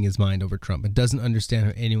losing his mind over Trump and doesn't understand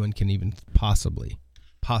how anyone can even possibly.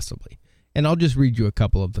 And I'll just read you a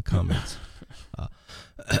couple of the comments.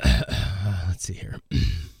 Let's see here.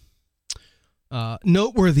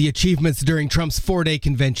 Noteworthy achievements during Trump's 4-day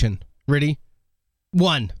convention. Ready?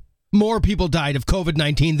 1. More people died of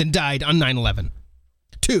COVID-19 than died on 9/11.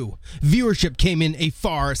 2. Viewership came in a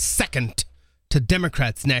far second to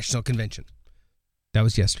Democrats' national convention. That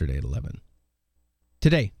was yesterday at 11.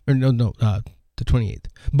 Today, or the 28th.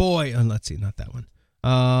 Boy, let's see, not that one.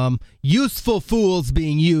 Useful fools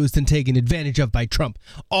being used and taken advantage of by Trump.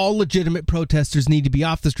 All legitimate protesters need to be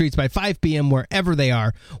off the streets by 5 p.m. wherever they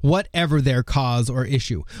are, whatever their cause or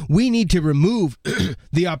issue. We need to remove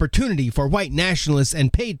the opportunity for white nationalists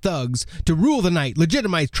and paid thugs to rule the night,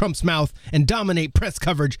 legitimize Trump's mouth, and dominate press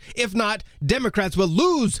coverage. If not, Democrats will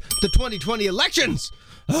lose the 2020 elections.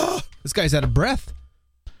 This guy's out of breath.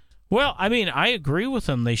 Well, I mean, I agree with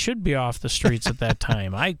him. They should be off the streets at that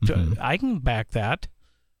time. I can back that.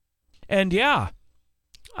 And yeah,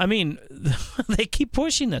 I mean, they keep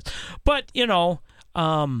pushing this. But, was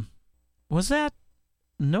that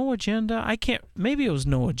No Agenda. I can't. Maybe it was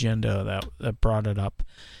No Agenda that brought it up.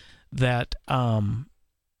 That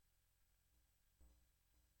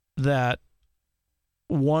that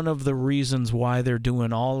one of the reasons why they're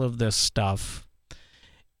doing all of this stuff,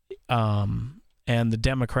 and the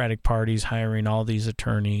Democratic Party's hiring all these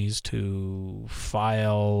attorneys to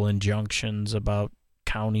file injunctions about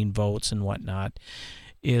counting votes and whatnot,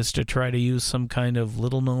 is to try to use some kind of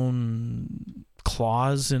little-known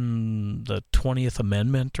clause in the 20th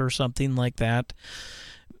Amendment or something like that.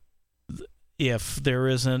 If there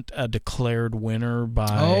isn't a declared winner by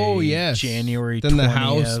January 20th, then the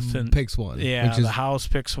House picks one. Yeah, which is the House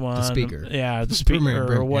picks one. The Speaker. Yeah, the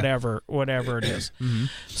Speaker or whatever it is. Mm-hmm.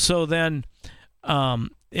 So then,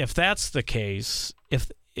 if that's the case,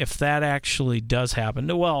 if that actually does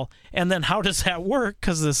happen, well, and then how does that work?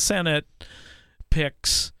 Because the Senate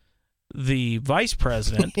picks the vice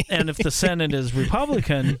president, and if the Senate is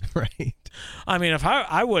Republican, right? I mean, if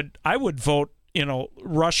I would vote,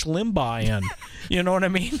 Rush Limbaugh in. You know what I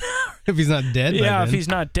mean? If he's not dead. Yeah, if he's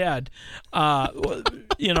not dead.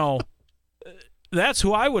 That's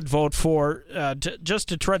who I would vote for, just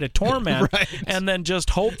to try to torment, right. And then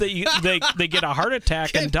just hope that they get a heart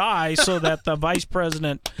attack and die, so that the vice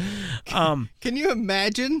president. Can you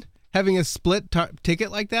imagine having a split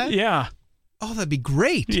ticket like that? Yeah. Oh, that'd be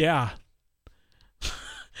great. Yeah.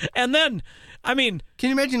 And then, I mean, can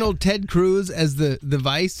you imagine old Ted Cruz as the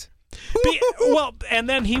vice? And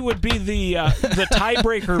then he would be the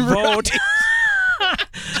tiebreaker vote.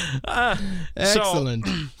 Excellent.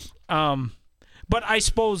 But I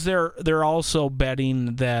suppose they're also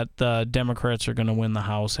betting that the Democrats are going to win the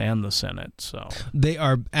House and the Senate. So they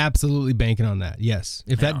are absolutely banking on that. Yes,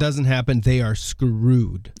 if that doesn't happen, they are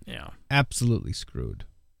screwed. Yeah, absolutely screwed.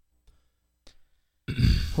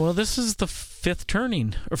 Well, this is the fourth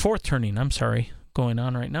turning, I'm sorry, going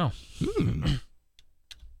on right now.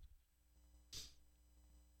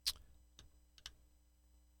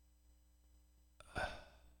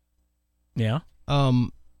 Yeah.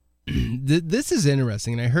 This is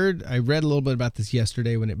interesting, and I read a little bit about this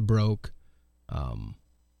yesterday when it broke,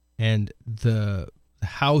 and the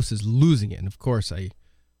House is losing it. And of course, let's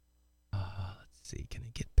see, can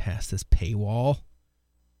I get past this paywall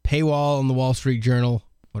on the Wall Street Journal?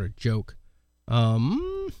 What a joke!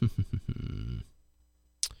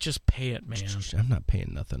 Just pay it, man. I'm not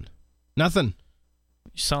paying nothing. You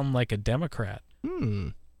sound like a Democrat.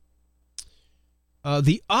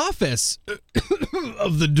 The Office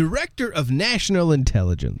of the Director of National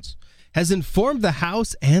Intelligence has informed the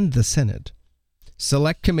House and the Senate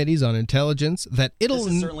Select Committees on Intelligence that it'll...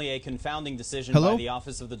 This is certainly a confounding decision by the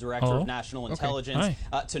Office of the Director of National Intelligence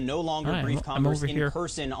to no longer brief Congress in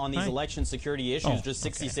person on these election security issues just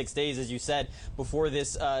 66 days, as you said, before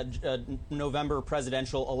this November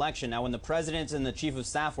presidential election. Now, when the President and the Chief of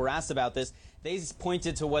Staff were asked about this, they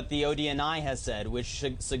pointed to what the ODNI has said, which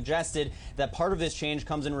suggested that part of this change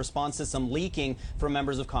comes in response to some leaking from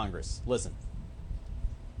members of Congress. Listen.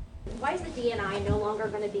 Why is the DNI no longer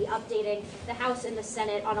going to be updating the House and the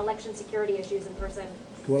Senate on election security issues in person?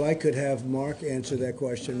 Well, I could have Mark answer that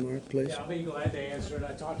question. Mark, please. Yeah, I'll be glad to answer it.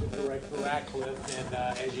 I talked to Director Ratcliffe, and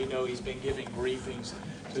as you know, he's been giving briefings.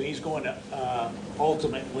 So he's going to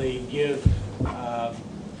ultimately give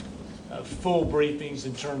full briefings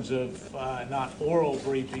in terms of not oral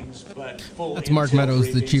briefings, but full. That's Mark Meadows,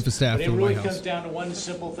 briefings. the Chief of Staff for the White House. It really comes down to one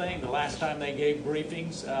simple thing. The last time they gave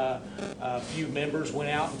briefings, a few members went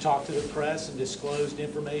out and talked to the press and disclosed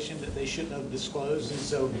information that they shouldn't have disclosed, and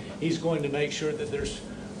so he's going to make sure that there's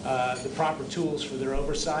the proper tools for their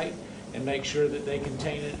oversight and make sure that they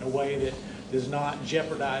contain it in a way that does not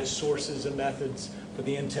jeopardize sources and methods for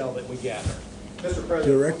the intel that we gather. Mr.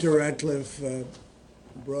 President, Director Ratcliffe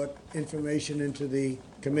brought information into the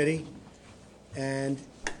committee, and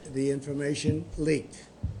the information leaked.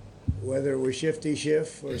 Whether it was Shifty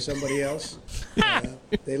Schiff or somebody else,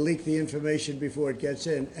 they leaked the information before it gets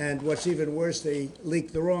in. And what's even worse, they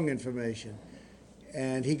leaked the wrong information.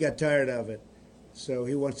 And he got tired of it, so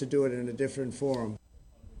he wants to do it in a different forum.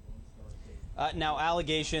 Now,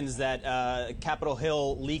 allegations that Capitol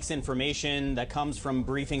Hill leaks information that comes from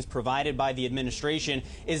briefings provided by the administration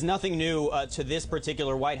is nothing new to this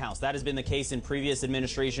particular White House. That has been the case in previous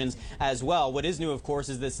administrations as well. What is new, of course,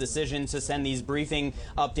 is this decision to send these briefing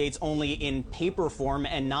updates only in paper form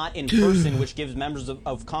and not in person, which gives members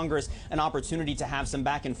of Congress an opportunity to have some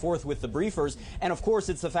back and forth with the briefers. And, of course,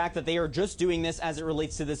 it's the fact that they are just doing this as it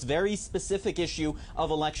relates to this very specific issue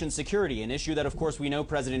of election security, an issue that, of course, we know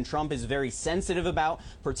President Trump is very sensitive about,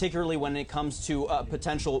 particularly when it comes to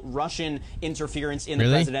potential Russian interference in the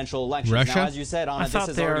presidential elections. Russia? Now, as you said, Anna, this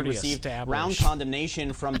has already received round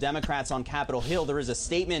condemnation from Democrats on Capitol Hill. There is a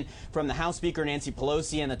statement from the House Speaker Nancy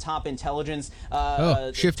Pelosi and the top intelligence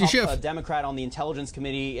Democrat on the Intelligence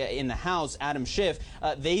Committee in the House, Adam Schiff.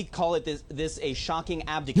 They call it this a shocking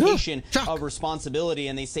abdication of responsibility,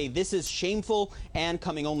 and they say this is shameful and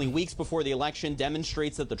coming only weeks before the election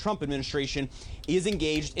demonstrates that the Trump administration is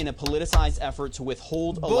engaged in a politicized effort to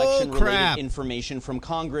withhold election-related information from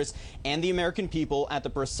Congress and the American people at the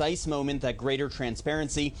precise moment that greater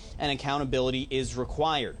transparency and accountability is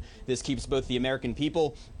required. This keeps both the American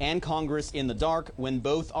people and Congress in the dark when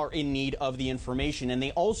both are in need of the information. And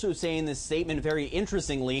they also say in this statement, very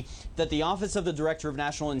interestingly, that the Office of the Director of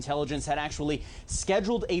National Intelligence had actually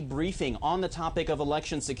scheduled a briefing on the topic of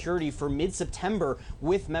election security for mid-September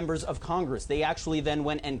with members of Congress. They actually then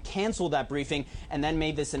went and canceled that briefing and then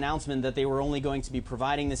made this announcement that they were only going to be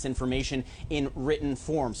providing this information in written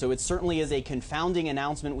form. So it certainly is a confounding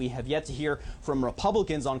announcement. We have yet to hear from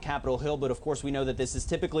Republicans on Capitol Hill, but of course we know that this is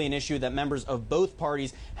typically an issue that members of both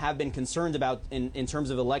parties have been concerned about in terms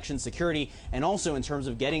of election security and also in terms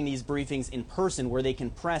of getting these briefings in person where they can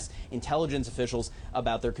press intelligence officials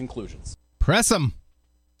about their conclusions. Press them.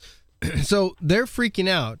 So they're freaking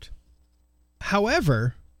out.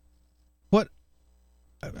 However, what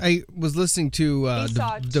I was listening to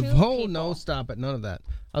stop it, none of that.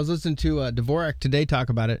 I was listening to Dvorak today talk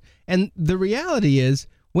about it, and the reality is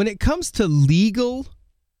when it comes to legal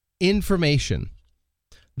information,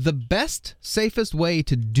 the best, safest way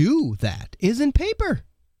to do that is in paper,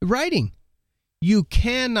 writing. You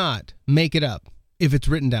cannot make it up if it's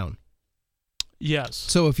written down. Yes.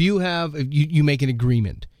 So if you make an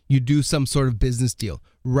agreement, you do some sort of business deal,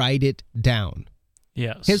 write it down.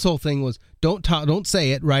 Yes. His whole thing was don't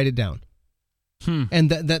say it, write it down. And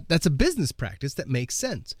that's a business practice that makes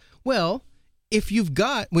sense. Well, if you've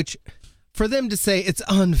got, which for them to say it's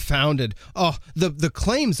unfounded, the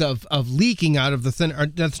claims of leaking out of the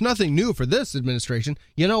Senate, that's nothing new for this administration.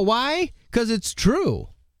 You know why? Because it's true.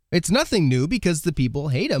 It's nothing new because the people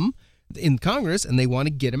hate him in Congress and they want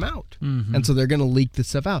to get him out. Mm-hmm. And so they're going to leak this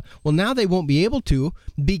stuff out. Well, now they won't be able to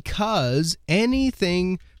because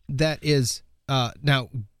anything that is now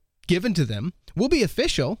given to them will be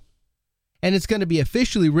official, and it's going to be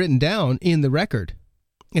officially written down in the record.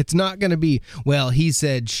 It's not going to be, well, he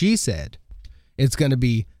said, she said. It's going to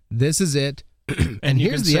be, this is it, and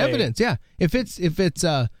here's the evidence. Yeah, if it's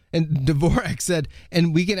and Dvorak said,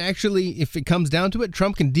 and we can actually, if it comes down to it,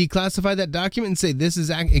 Trump can declassify that document and say this is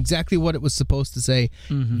exactly what it was supposed to say.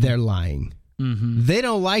 Mm-hmm. They're lying. Mm-hmm. They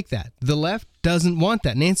don't like that. The left doesn't want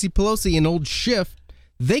that. Nancy Pelosi and old Schiff,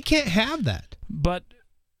 they can't have that. But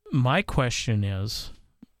my question is,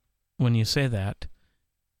 when you say that,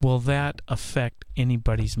 will that affect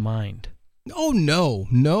anybody's mind? Oh, no.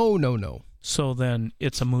 So then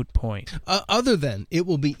it's a moot point. Other than it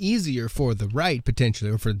will be easier for the right, potentially,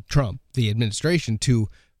 or for Trump, the administration, to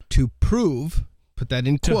prove, put that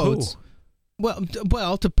in quotes,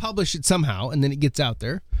 well, to publish it somehow, and then it gets out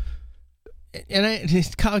there. And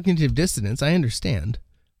it's cognitive dissonance, I understand,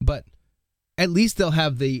 but at least they'll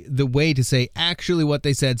have the way to say, actually what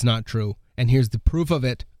they said's not true, and here's the proof of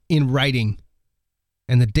it in writing,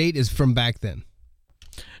 and the date is from back then.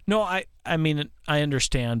 No, I mean, I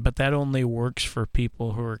understand, but that only works for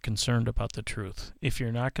people who are concerned about the truth. If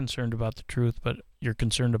you're not concerned about the truth, but you're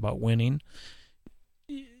concerned about winning,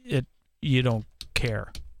 you don't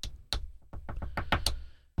care.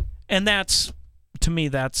 And that's, to me,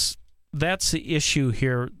 that's the issue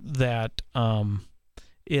here that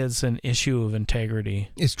is an issue of integrity.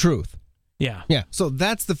 It's truth. Yeah. Yeah. So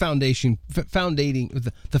that's the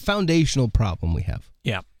the foundational problem we have.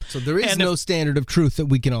 Yeah. So there is no standard of truth that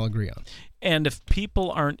we can all agree on. And if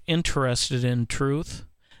people aren't interested in truth,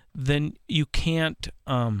 then you can't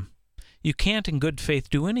in good faith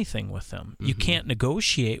do anything with them. Mm-hmm. You can't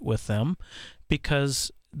negotiate with them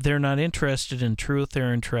because they're not interested in truth.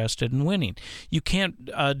 They're interested in winning. You can't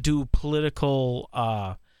do political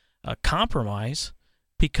compromise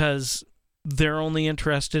because they're only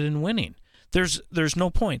interested in winning. There's no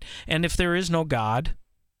point. And if there is no God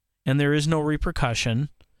and there is no repercussion,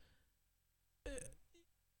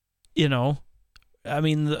 I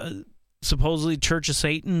mean, supposedly Church of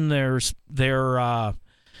Satan, their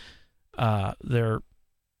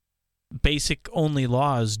basic only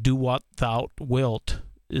law is do what thou wilt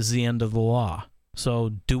is the end of the law. So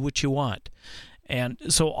do what you want. And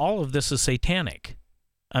so all of this is satanic.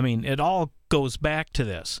 I mean, it all goes back to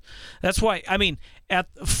this. That's why, I mean,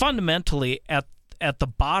 fundamentally at the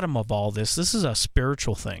bottom of all this is a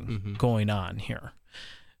spiritual thing going on here.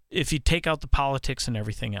 if you take out the politics and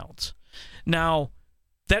everything else. Now,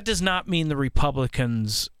 that does not mean the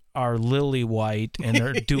Republicans are lily white and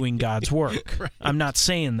are doing God's work. Right. I'm not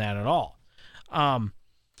saying that at all.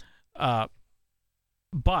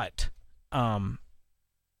 But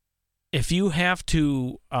if you have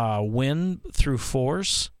to win through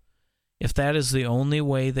force, if that is the only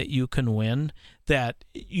way that you can win, that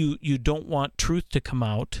you don't want truth to come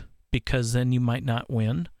out because then you might not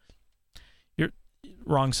win, you're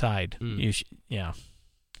wrong side.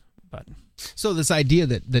 But so this idea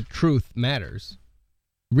that truth matters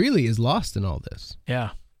really is lost in all this.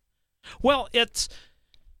 Yeah. Well, it's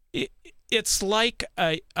like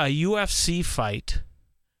a UFC fight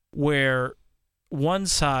where one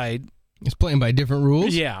side is playing by different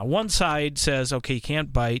rules. Yeah, one side says, okay, you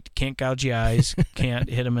can't bite, can't gouge your eyes, can't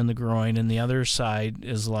hit them in the groin, and the other side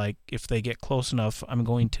is like, if they get close enough, I'm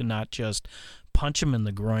going to not just punch them in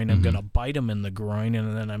the groin, I'm going to bite them in the groin,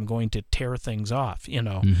 and then I'm going to tear things off,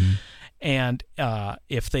 And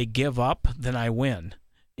if they give up, then I win,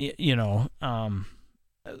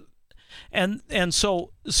 And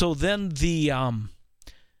so then the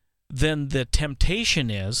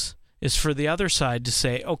temptation is for the other side to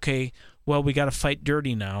say, okay, well, we got to fight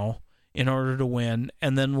dirty now in order to win,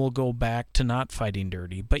 and then we'll go back to not fighting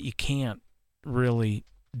dirty. But you can't really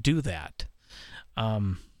do that.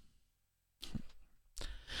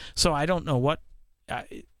 So I don't know what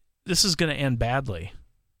this is going to end badly.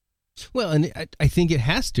 Well, and I think it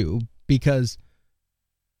has to, because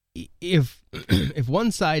if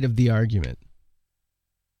one side of the argument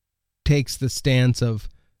takes the stance of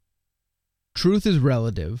truth is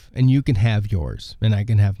relative and you can have yours and I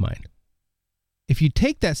can have mine, if you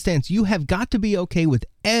take that stance, you have got to be okay with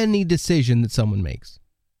any decision that someone makes.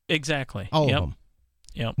 Exactly. All of them.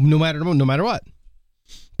 Yep. No matter what.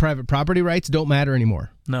 Private property rights don't matter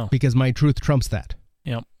anymore. No. Because my truth trumps that.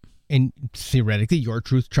 Yep. And theoretically, your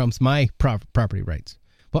truth trumps my property rights.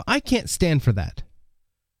 Well, I can't stand for that.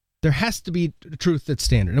 There has to be a truth that's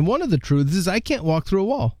standard. And one of the truths is I can't walk through a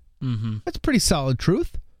wall. Mm-hmm. That's a pretty solid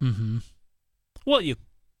truth. Mm-hmm. Well,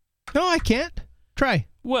 No, I can't. Try.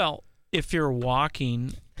 Well, if you're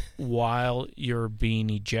walking while you're being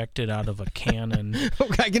ejected out of a cannon.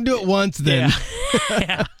 Okay, I can do it once then.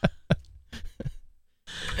 Yeah.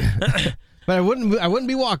 But I wouldn't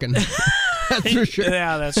be walking. That's for sure.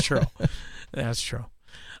 Yeah, that's true. That's true.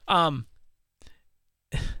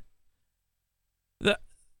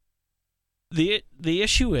 The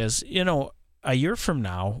issue is, a year from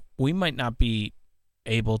now, we might not be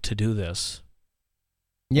able to do this.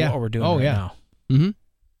 Yeah. What we're doing now. Mm-hmm.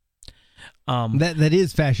 That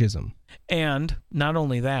is fascism. And not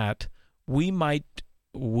only that, we might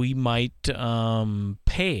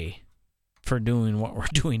pay for doing what we're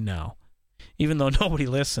doing now. Even though nobody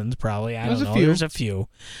listens, probably. I don't know. There's a few.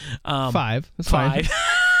 5. That's 5.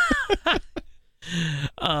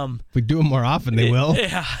 If we do them more often, they will.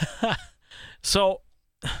 Yeah. So.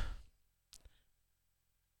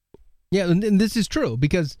 Yeah, and this is true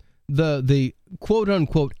because the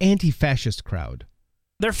quote-unquote anti-fascist crowd.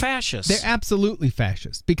 They're fascists. They're absolutely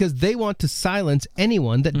fascist because they want to silence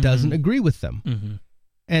anyone that doesn't agree with them. Mm-hmm.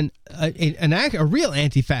 And a real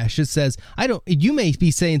anti-fascist says, you may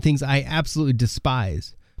be saying things I absolutely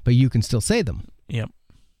despise, but you can still say them. Yep.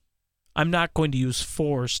 I'm not going to use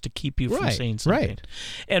force to keep you from saying something. Right.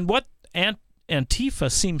 And what Antifa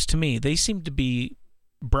seems to me, they seem to be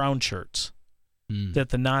brown shirts that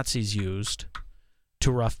the Nazis used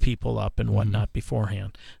to rough people up and whatnot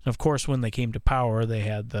beforehand. And of course, when they came to power, they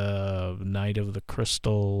had the Night of the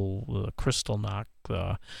Kristallnacht,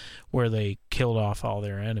 where they killed off all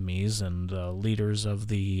their enemies, and the leaders of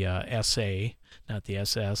the SA, not the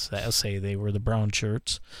SS, the SA, they were the brown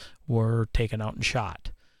shirts, were taken out and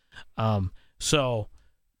shot. So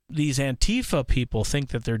these Antifa people think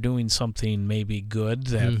that they're doing something maybe good,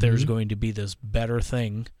 that there's going to be this better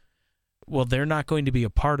thing. Well, they're not going to be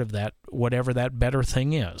a part of that, whatever that better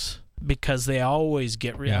thing is, because they always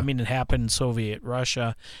get. I mean, it happened in Soviet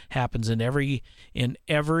Russia. Happens in every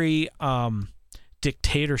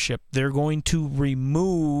dictatorship. They're going to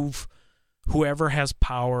remove whoever has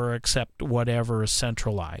power, except whatever is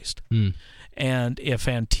centralized. And if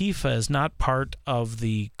Antifa is not part of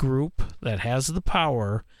the group that has the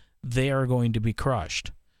power, they are going to be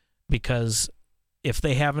crushed, because if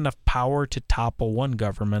they have enough power to topple one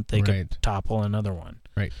government, they could topple another one.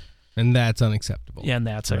 Right. And that's unacceptable. Yeah, and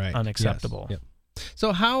that's unacceptable. Yes. Yep.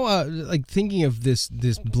 So how, thinking of this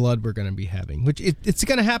blood we're going to be having, which it's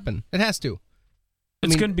going to happen. It has to.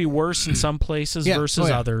 It's going to be worse in some places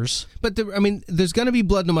versus others. But, there's going to be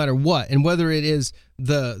blood no matter what. And whether it is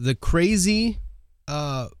the crazy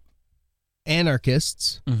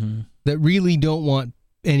anarchists that really don't want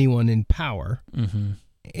anyone in power. The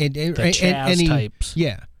Chaz types.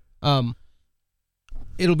 Yeah.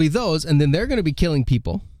 It'll be those, and then they're going to be killing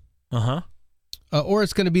people. Or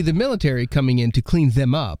it's going to be the military coming in to clean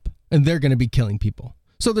them up, and they're going to be killing people.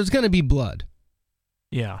 So there's going to be blood.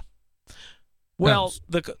 Yeah. Well,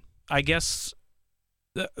 I guess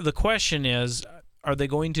the question is, are they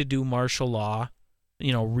going to do martial law,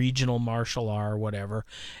 regional martial law or whatever?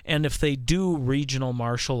 And if they do regional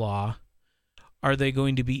martial law, are they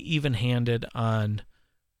going to be even-handed on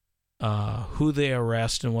who they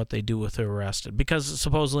arrest and what they do with the arrested? Because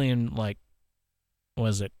supposedly in,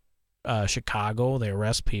 Chicago, they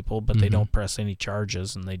arrest people, but they don't press any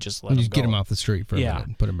charges, and they just let them go. Get them off the street for a minute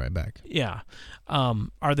and put them right back. Yeah.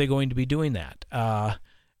 Are they going to be doing that?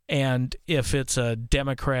 And if it's a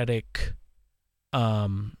Democratic,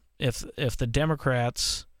 if the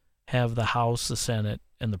Democrats have the House, the Senate,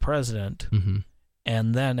 and the President,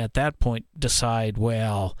 and then at that point decide,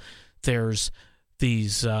 well, there's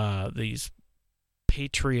these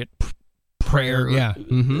patriot prayer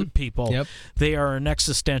people. Yep. They are an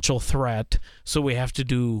existential threat, so we have to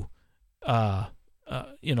do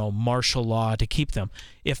martial law to keep them.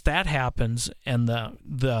 If that happens and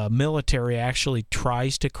the military actually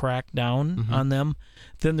tries to crack down on them,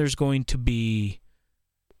 then there's going to be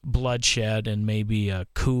bloodshed and maybe a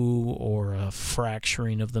coup or a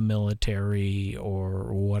fracturing of the military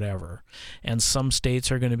or whatever. And some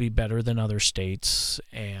states are going to be better than other states,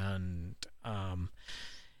 and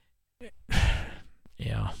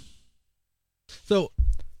yeah. So,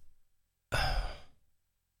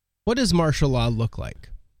 what does martial law look like?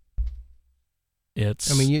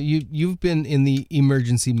 You've been in the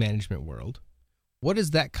emergency management world. What does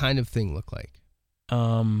that kind of thing look like?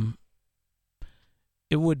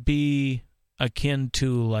 It would be akin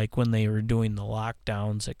to like when they were doing the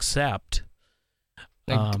lockdowns, except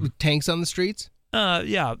tanks on the streets.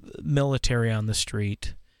 Yeah, military on the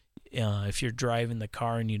street. If you're driving the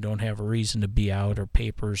car and you don't have a reason to be out or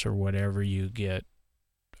papers or whatever, you get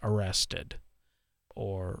arrested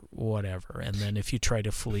or whatever. And then if you try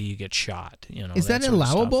to flee, you get shot. Is that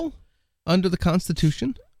allowable under the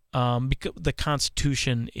Constitution? Because the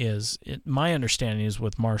Constitution my understanding is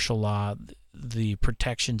with martial law, the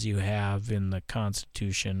protections you have in the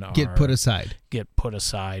Constitution get put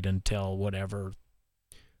aside until whatever.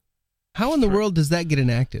 How in the world does that get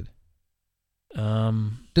enacted?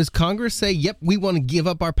 Does Congress say, yep, we want to give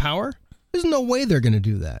up our power? There's no way they're going to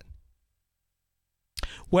do that.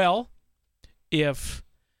 Well, if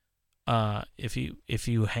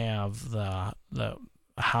you have the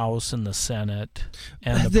House and the Senate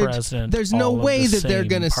and the President, there's no way that they're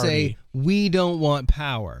going to say, we don't want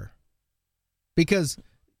power. Because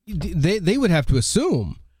they would have to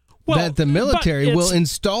assume that the military will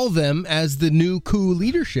install them as the new coup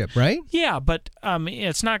leadership, right? Yeah, but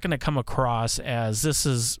it's not going to come across as this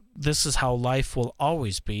is how life will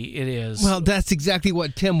always be. It is. Well, that's exactly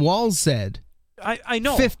what Tim Walz said. I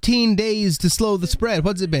know. 15 days to slow the spread.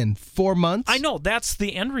 What's it been? 4 months? I know. That's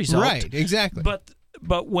the end result. Right, exactly.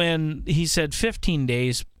 But when he said 15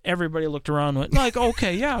 days, everybody looked around and went, like,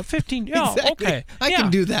 okay, yeah, 15, yeah, exactly. Okay. I can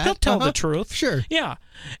do that. He'll tell the truth. Sure. Yeah.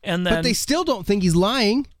 And then, but they still don't think he's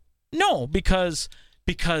lying. No, because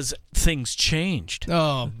things changed.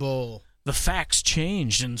 Oh, bull. The facts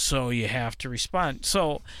changed, and so you have to respond.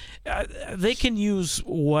 So they can use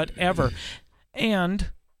whatever. And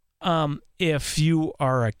if you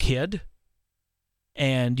are a kid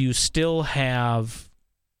and you still have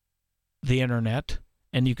the internet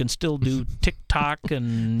and you can still do TikTok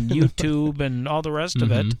and YouTube and all the rest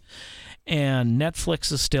of it, and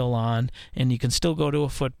Netflix is still on, and you can still go to a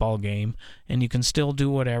football game, and you can still do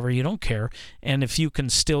whatever, you don't care. And if you can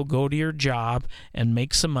still go to your job and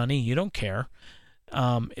make some money, you don't care.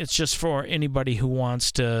 It's just for anybody who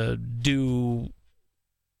wants to do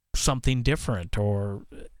something different or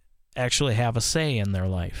actually have a say in their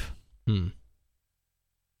life.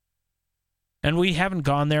 And we haven't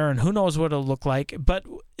gone there, and who knows what it'll look like, but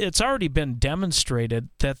it's already been demonstrated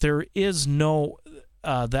that there is no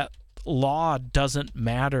that law doesn't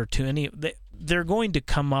matter to any. They're going to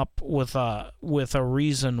come up with a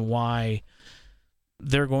reason why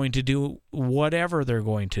they're going to do whatever they're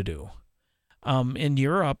going to do. In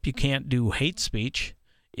Europe, you can't do hate speech.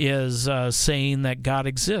 Is saying that God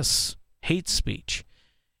exists. Hate speech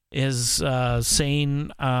is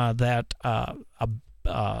saying that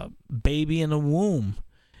a baby in a womb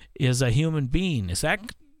is a human being. Is that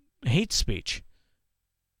hate speech?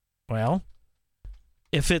 Well,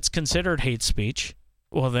 if it's considered hate speech,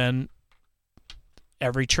 well then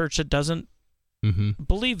every church that doesn't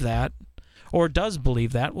believe that or does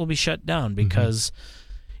believe that will be shut down because,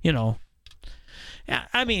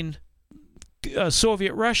 I mean,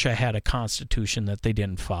 Soviet Russia had a constitution that they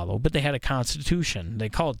didn't follow, but they had a constitution. They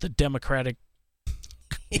call it the Democratic,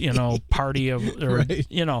 party of, right.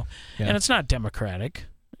 and it's not democratic.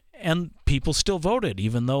 And people still voted,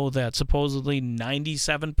 even though that supposedly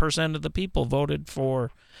 97% of the people voted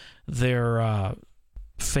for their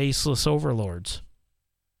faceless overlords.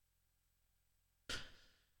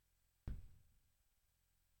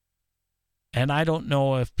 And I don't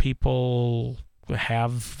know if people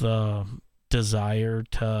have the desire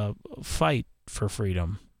to fight for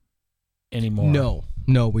freedom anymore.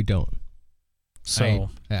 No, we don't.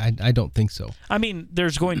 So I don't think so. I mean,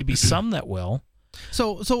 there's going to be some that will.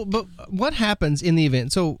 But what happens in the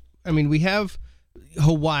event? So, I mean, we have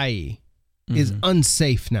Hawaii is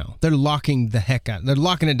unsafe now. They're locking the heck out. They're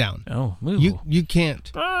locking it down. Oh, you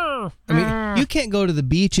can't. I mean, you can't go to the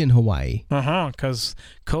beach in Hawaii. Because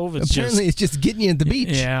COVID's apparently it's just getting you at the beach.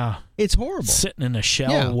 Yeah, it's horrible. Sitting in a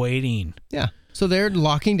shell waiting. Yeah. So they're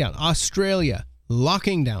locking down. Australia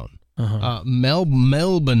locking down.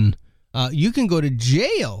 Melbourne. You can go to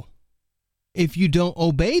jail if you don't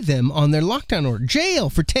obey them on their lockdown order. Jail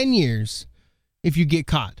for 10 years if you get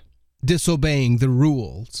caught disobeying the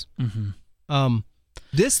rules.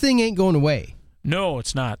 This thing ain't going away. No,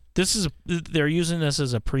 it's not. They're using this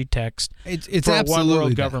as a pretext it's for absolutely a one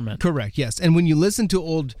world government. Correct, yes. And when you listen to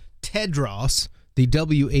old Tedros, the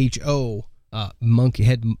WHO monkey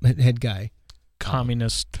head guy,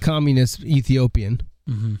 communist Ethiopian,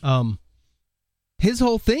 his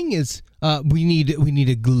whole thing is we need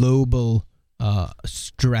a global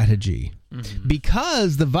strategy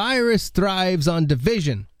because the virus thrives on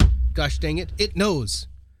division. Gosh dang it! It knows.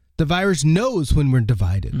 The virus knows when we're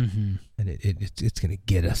divided, and it's going to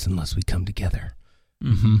get us unless we come together.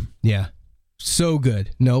 Yeah, so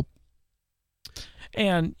good. Nope.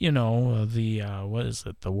 And the what is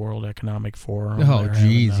it? The World Economic Forum. Oh,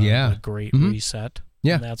 geez, the Great Reset.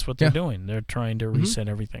 Yeah, and that's what they're doing. They're trying to reset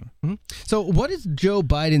everything. So, what is Joe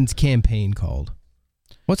Biden's campaign called?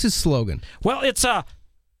 What's his slogan? Well, it's Yeah.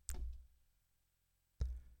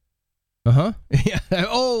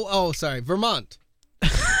 Oh, sorry, Vermont.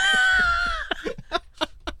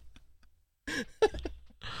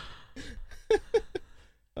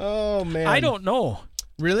 Oh man, I don't know.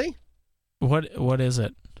 Really? What is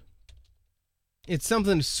it? It's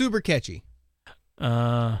something super catchy.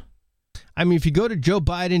 I mean, if you go to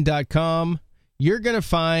joebiden.com, you're going to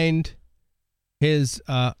find his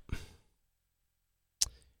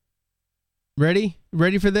Ready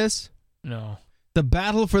for this? No. The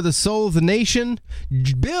battle for the soul of the nation,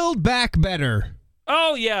 build back better.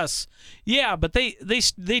 Oh, yes. Yeah, but they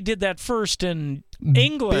did that first in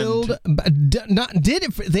England.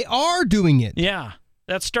 They are doing it. Yeah,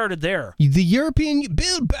 that started there. The European,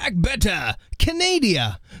 build back better.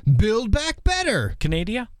 Canada, build back better.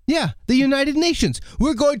 Canada? Yeah, the United Nations.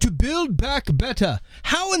 We're going to build back better.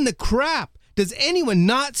 How in the crap does anyone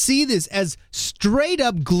not see this as straight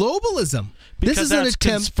up globalism? Because this is an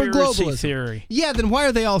attempt for globalism. Theory. Yeah, then why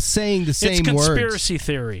are they all saying the same words? It's conspiracy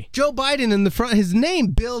theory. Joe Biden in the front, his name,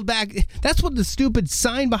 build back. That's what the stupid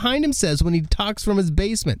sign behind him says when he talks from his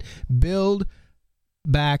basement. Build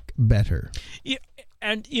back better. Yeah,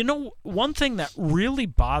 and one thing that really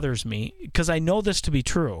bothers me, because I know this to be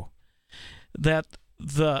true, that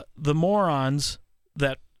the morons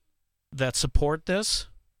that support this,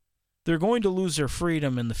 they're going to lose their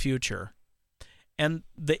freedom in the future. And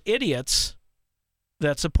the idiots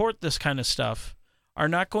that support this kind of stuff are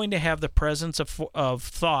not going to have the presence of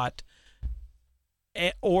thought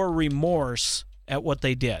or remorse at what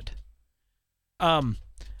they did. Because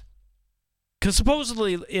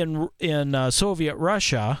supposedly in Soviet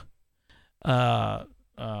Russia, I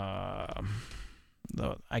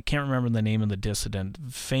can't remember the name of the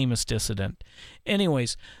famous dissident.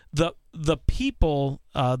 Anyways, the people,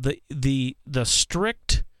 the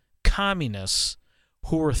strict communists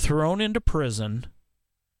who were thrown into prison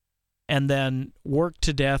and then worked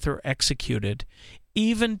to death or executed,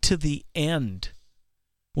 even to the end,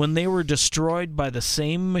 when they were destroyed by the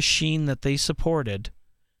same machine that they supported,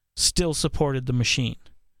 still supported the machine.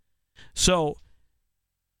 So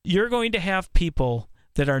you're going to have people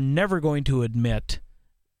that are never going to admit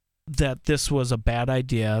that this was a bad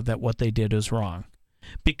idea, that what they did is wrong,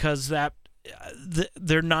 because they're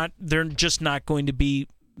just not going to be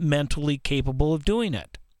mentally capable of doing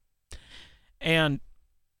it. And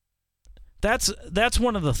that's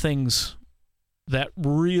one of the things that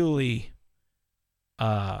really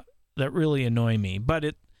annoy me. But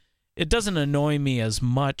it doesn't annoy me as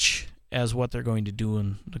much as what they're going to do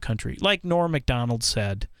in the country. Like Norm Macdonald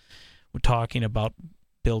said, talking about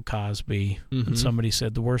Bill Cosby, and somebody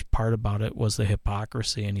said the worst part about it was the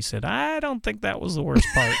hypocrisy, and he said, I don't think that was the worst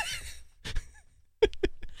part.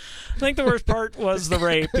 I think the worst part was the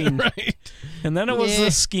raping. Right. And then it was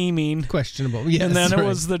the scheming. Questionable. Yes, and then it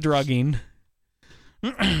was the drugging.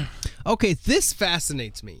 Okay, this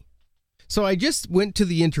fascinates me. So I just went to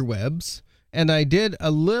the interwebs and I did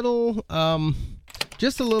a little,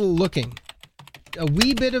 just a little looking, a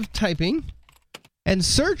wee bit of typing, and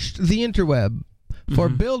searched the interweb for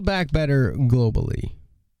Build Back Better globally.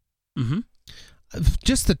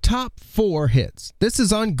 Just the top 4 hits. This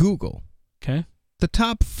is on Google. Okay. The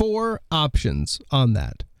top 4 options on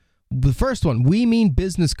that. The first one,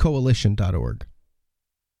 WeMeanBusinessCoalition.org.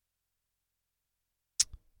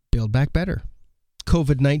 Build Back Better.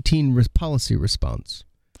 COVID-19 policy response.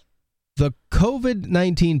 The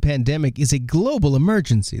COVID-19 pandemic is a global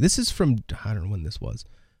emergency. This is from, I don't know when this was.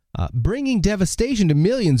 Bringing devastation to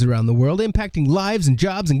millions around the world, impacting lives and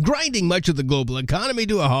jobs, and grinding much of the global economy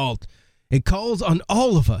to a halt. It calls on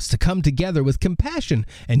all of us to come together with compassion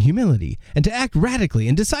and humility and to act radically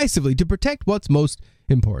and decisively to protect what's most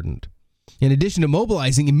important. In addition to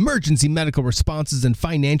mobilizing emergency medical responses and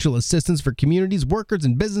financial assistance for communities, workers,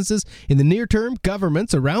 and businesses in the near term,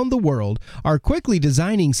 governments around the world are quickly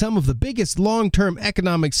designing some of the biggest long-term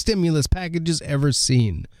economic stimulus packages ever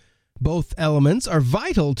seen. Both elements are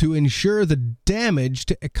vital to ensure the damage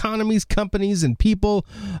to economies, companies, and people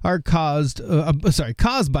are caused by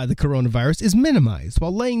the coronavirus is minimized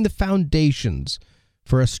while laying the foundations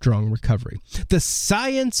for a strong recovery. The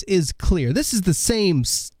science is clear. This is the same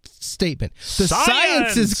statement. The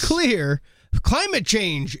science is clear. Climate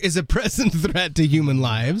change is a present threat to human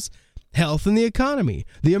lives, health, and the economy.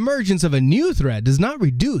 The emergence of a new threat does not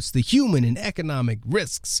reduce the human and economic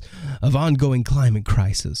risks of ongoing climate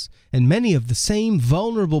crisis, and many of the same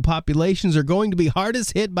vulnerable populations are going to be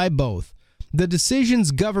hardest hit by both. The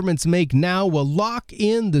decisions governments make now will lock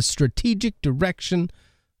in the strategic direction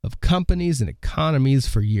of companies and economies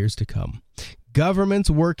for years to come. Governments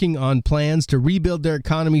working on plans to rebuild their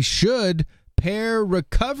economies should pair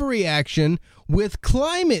recovery action with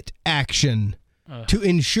climate action to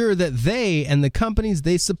ensure that they and the companies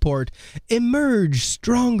they support emerge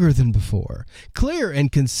stronger than before. Clear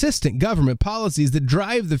and consistent government policies that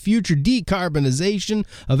drive the future decarbonization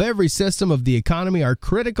of every system of the economy are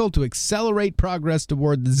critical to accelerate progress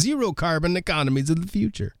toward the zero-carbon economies of the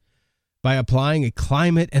future. By applying a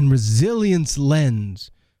climate and resilience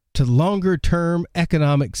lens to longer-term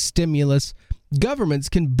economic stimulus, governments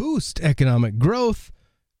can boost economic growth,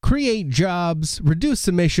 create jobs, reduce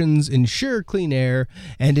emissions, ensure clean air,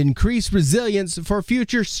 and increase resilience for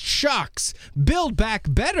future shocks. Build Back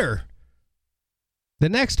Better. The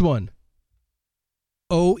next one,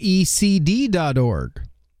 OECD.org.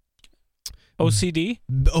 OCD?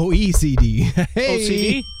 OECD. Hey.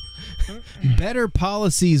 OCD? Better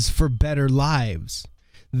policies for better lives.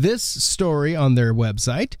 This story on their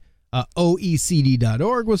website,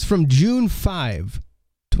 OECD.org, was from June 5,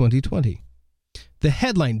 2020. The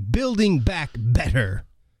headline, Building Back Better,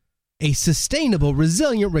 a sustainable,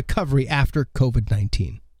 resilient recovery after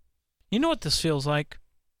COVID-19. You know what this feels like?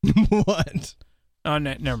 What? Oh,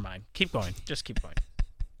 no, never mind. Keep going. Just keep going.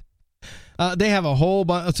 They have a whole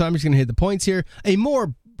bunch, so I'm just going to hit the points here. A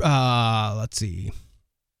more, let's see.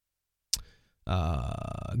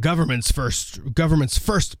 Government's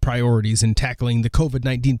first priorities in tackling the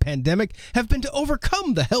COVID-19 pandemic have been to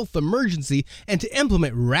overcome the health emergency and to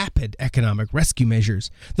implement rapid economic rescue measures,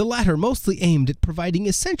 the latter mostly aimed at providing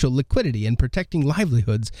essential liquidity and protecting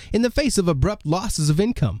livelihoods in the face of abrupt losses of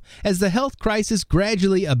income. As the health crisis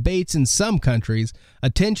gradually abates in some countries,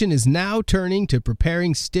 attention is now turning to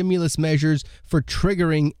preparing stimulus measures for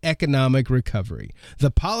triggering economic recovery.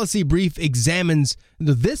 This policy brief examines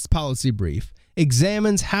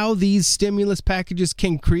how these stimulus packages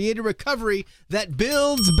can create a recovery that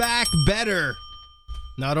builds back better.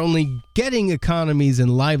 Not only getting economies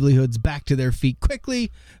and livelihoods back to their feet quickly,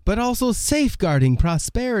 but also safeguarding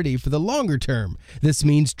prosperity for the longer term. This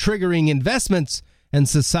means triggering investments and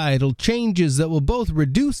societal changes that will both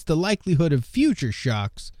reduce the likelihood of future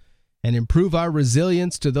shocks and improve our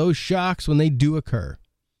resilience to those shocks when they do occur.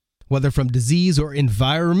 Whether from disease or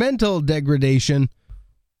environmental degradation,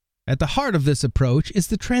 at the heart of this approach is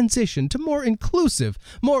the transition to more inclusive,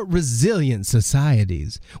 more resilient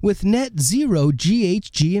societies with net zero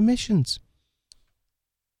GHG emissions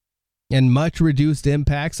and much reduced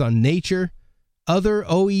impacts on nature. Other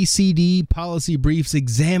OECD policy briefs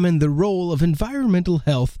examine the role of environmental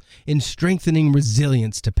health in strengthening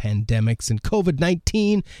resilience to pandemics and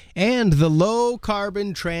COVID-19 and the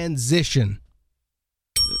low-carbon transition.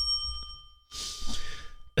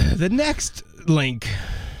 The next link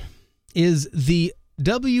is the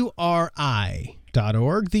WRI.org,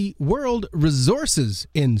 the World Resources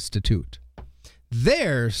Institute.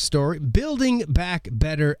 Their story, Building Back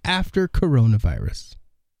Better After Coronavirus.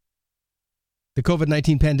 The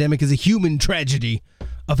COVID-19 pandemic is a human tragedy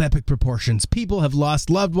of epic proportions. People have lost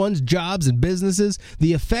loved ones, jobs, and businesses.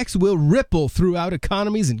 The effects will ripple throughout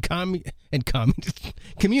economies and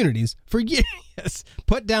communities for years.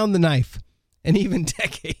 Put down the knife. And even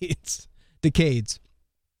decades.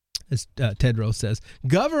 As Tedros says,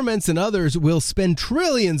 governments and others will spend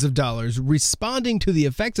trillions of dollars responding to the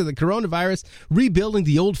effects of the coronavirus, rebuilding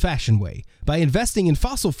the old-fashioned way by investing in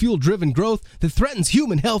fossil fuel-driven growth that threatens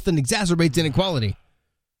human health and exacerbates inequality.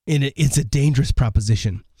 It's a dangerous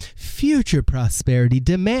proposition. Future prosperity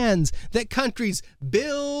demands that countries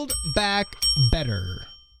build back better.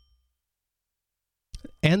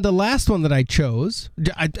 And the last one that I chose,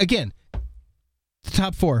 again, the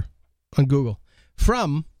top 4 on Google,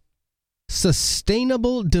 from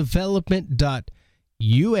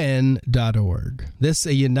sustainabledevelopment.un.org. This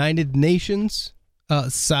a United Nations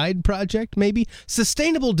side project, maybe?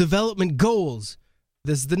 Sustainable Development Goals.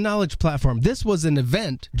 This is the knowledge platform. This was an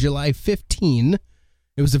event, July 15.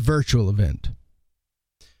 It was a virtual event.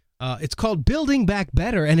 It's called Building Back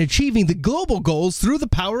Better and Achieving the Global Goals Through the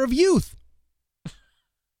Power of Youth.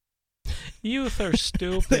 Youth are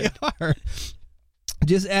stupid. They are.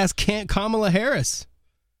 Just ask Kamala Harris.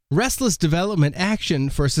 Restless Development Action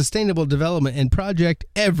for Sustainable Development and Project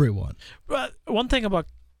Everyone. But one thing about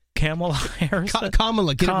Kamala Harris.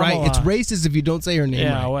 Kamala, get it right. It's racist if you don't say her name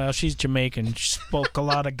right. Yeah, well, she's Jamaican. She spoke a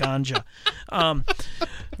lot of ganja.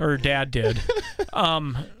 Her dad did.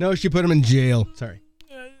 No, she put him in jail. Sorry.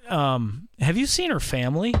 Have you seen her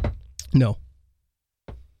family? No.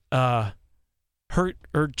 Her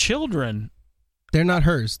children. They're not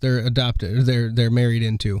hers. They're adopted. They're married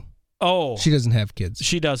into. Oh. She doesn't have kids.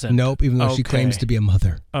 She doesn't? Nope, even though she claims to be a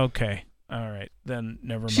mother. Okay. All right. Then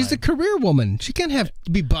never mind. She's a career woman. She can't have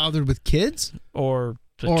to be bothered with kids. Or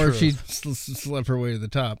she slept her way to the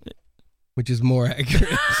top, which is more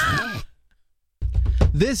accurate.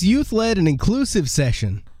 This youth-led and inclusive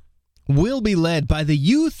session will be led by the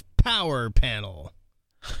Youth Power Panel.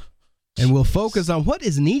 And we'll focus on what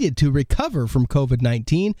is needed to recover from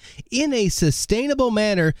COVID-19 in a sustainable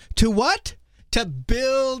manner to what? To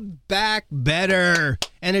build back better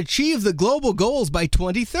and achieve the global goals by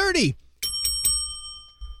 2030.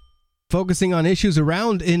 Focusing on issues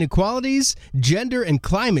around inequalities, gender, and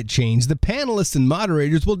climate change, the panelists and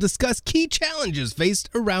moderators will discuss key challenges faced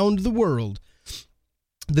around the world.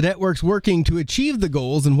 The network's working to achieve the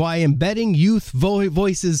goals and why embedding youth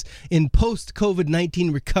voices in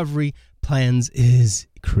post-COVID-19 recovery plans is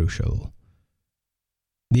crucial.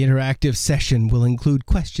 The interactive session will include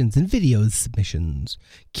questions and video submissions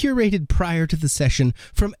curated prior to the session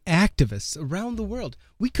from activists around the world.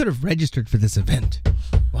 We could have registered for this event.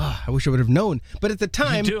 Wow, I wish I would have known. But at the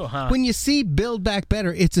time, when you see Build Back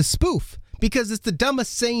Better, it's a spoof because it's the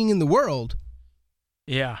dumbest saying in the world.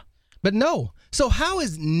 Yeah. But no. So how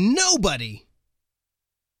is nobody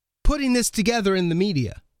putting this together in the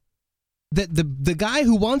media? That the guy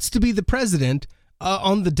who wants to be the president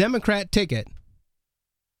on the Democrat ticket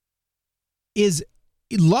is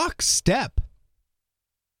lockstep.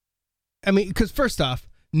 I mean, because first off,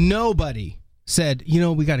 nobody said,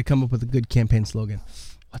 we got to come up with a good campaign slogan.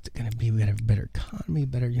 What's it going to be? We got to have a better economy,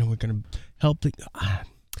 better, we're going to help the...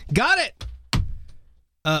 got it!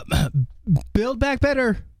 Build Back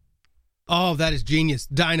Better. Oh, that is genius.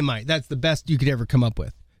 Dynamite. That's the best you could ever come up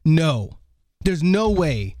with. No. There's no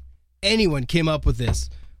way anyone came up with this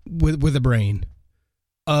with a brain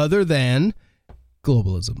other than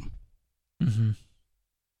globalism. Mm-hmm.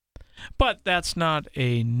 But that's not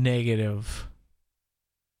a negative.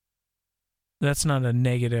 That's not a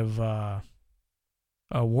negative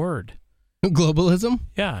word. Globalism?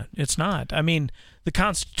 Yeah, it's not. I mean, the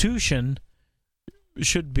Constitution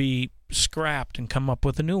should be scrapped and come up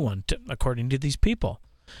with a new one, according to these people.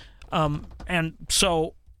 And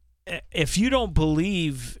so, if you don't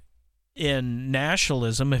believe in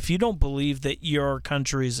nationalism, if you don't believe that your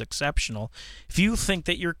country is exceptional, if you think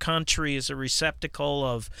that your country is a receptacle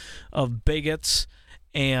of bigots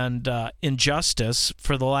and injustice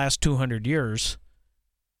for the last 200 years,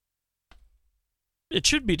 it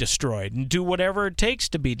should be destroyed and do whatever it takes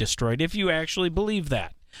to be destroyed if you actually believe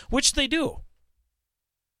that, which they do,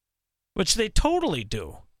 which they totally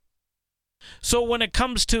do. So when it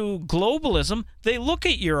comes to globalism, they look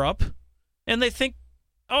at Europe and they think,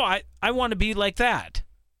 oh, I want to be like that.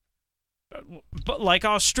 But like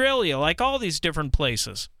Australia, like all these different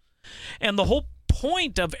places. And the whole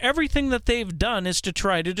point of everything that they've done is to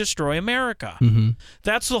try to destroy America.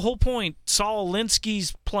 That's the whole point. Saul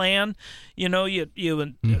Alinsky's plan,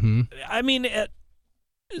 I mean,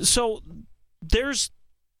 so there's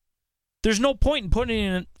no point in putting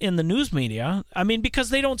it in the news media. I mean,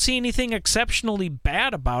 because they don't see anything exceptionally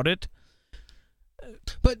bad about it.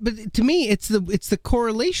 But to me, it's the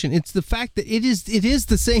correlation. It's the fact that it is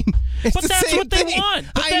the same. But that's what they want.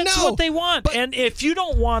 But that's know. what they want. And if you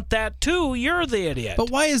don't want that too, you're the idiot.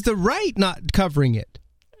 But why is the right not covering it?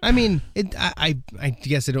 I mean, I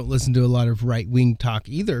guess I don't listen to a lot of right-wing talk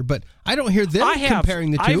either. But I don't hear them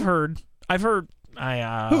comparing the two. I've heard.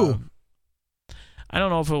 Who? I don't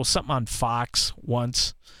know if it was something on Fox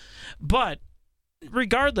once, but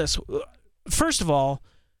regardless, first of all,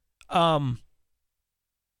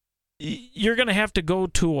 you're going to have to go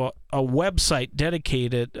to a website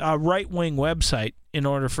dedicated, a right-wing website, in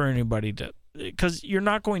order for anybody to, because you're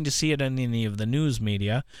not going to see it in any of the news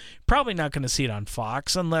media. Probably not going to see it on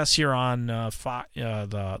Fox unless you're on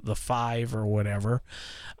the 5 or whatever.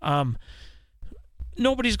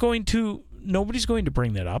 Nobody's going to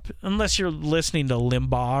bring that up unless you're listening to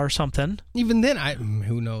Limbaugh or something. Even then,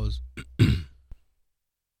 who knows? All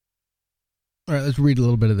right, let's read a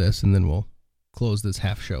little bit of this, and then we'll close this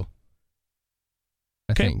half show.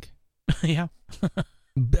 I think. Yeah.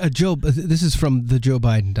 This is from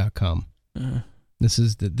thejoebiden.com. This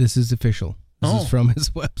is official. This is from his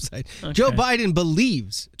website. Okay. Joe Biden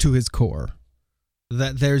believes to his core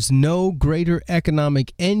that there's no greater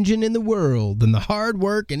economic engine in the world than the hard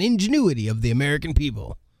work and ingenuity of the American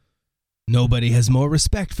people. Nobody has more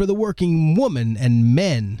respect for the working women and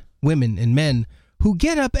men who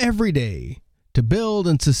get up every day to build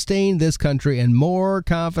and sustain this country, and more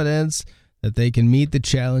confidence that they can meet the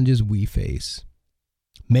challenges we face.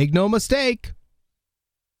 Make no mistake,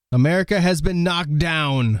 America has been knocked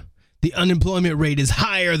down. The unemployment rate is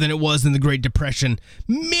higher than it was in the Great Depression.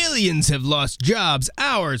 Millions have lost jobs,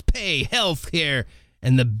 hours, pay, health care,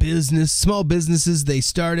 and the small businesses they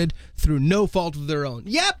started through no fault of their own.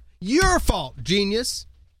 Yep, your fault, genius.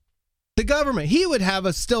 The government, he would have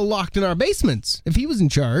us still locked in our basements if he was in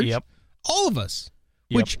charge. Yep. All of us.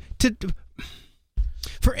 Yep. Which,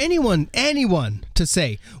 for anyone to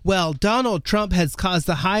say, well, Donald Trump has caused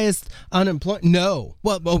the highest unemployment. No.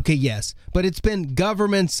 Well, okay, yes. But it's been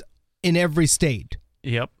governments in every state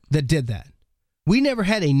that did that. We never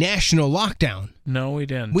had a national lockdown. No, we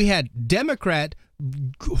didn't. We had Democrat,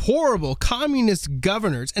 horrible communist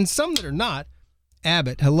governors, and some that are not.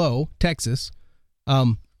 Abbott, hello, Texas,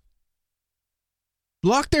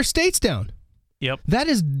 locked their states down. Yep.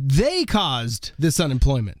 They caused this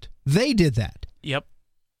unemployment. They did that. Yep.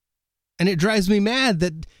 And it drives me mad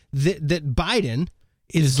that Biden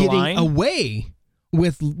is getting lying? Away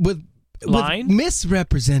with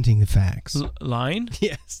misrepresenting the facts. Lying?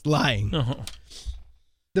 Yes, lying. Oh.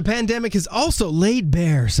 The pandemic has also laid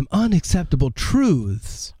bare some unacceptable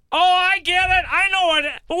truths. Oh, I get it. I know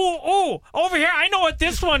what. Over here, I know what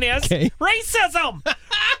this one is. Okay. Racism.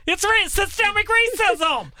 It's systemic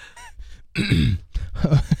racism.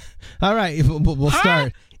 All right, we'll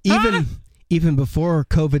start. Even before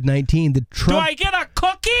COVID-19, Do I get a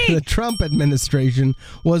cookie? The Trump administration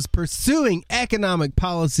was pursuing economic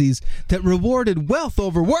policies that rewarded wealth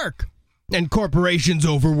over work and corporations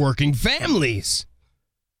over working families.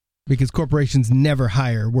 Because corporations never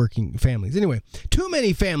hire working families. Anyway, too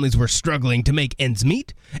many families were struggling to make ends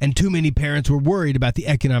meet, and too many parents were worried about the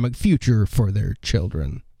economic future for their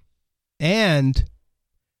children. And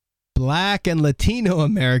Black and Latino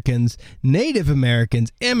Americans, Native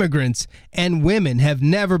Americans, immigrants, and women have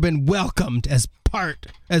never been welcomed as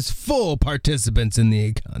full participants in the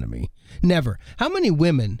economy. Never. How many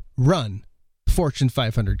women run Fortune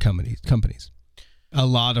 500 companies? A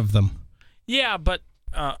lot of them. Yeah, but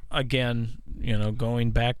again,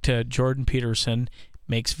 going back to Jordan Peterson,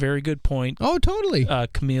 makes very good point. Oh, totally.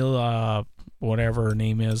 Camille, whatever her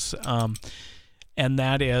name is, and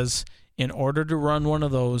that is, in order to run one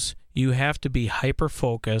of those, you have to be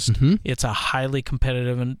hyper-focused. Mm-hmm. It's a highly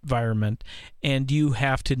competitive environment, and you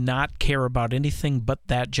have to not care about anything but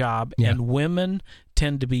that job. Yeah. And women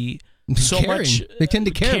tend to be they tend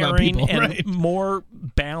to care about people, and right? more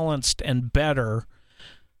balanced and better,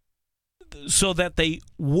 so that they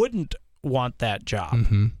wouldn't want that job.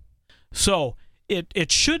 Mm-hmm. So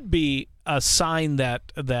it should be a sign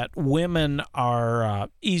that women are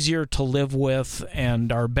easier to live with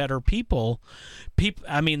and are better people.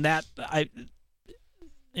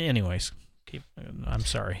 Anyways, I'm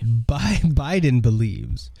sorry. Biden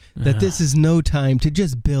believes that this is no time to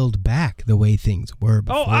just build back the way things were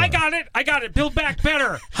before. Oh, I got it. Build back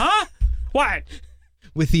better. Huh? What?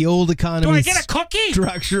 With the old economy's Do I get a cookie?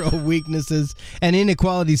 Structural weaknesses and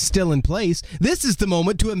inequalities still in place, this is the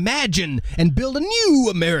moment to imagine and build a new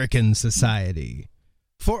American society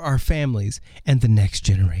for our families and the next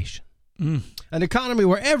generation. An economy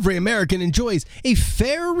where every American enjoys a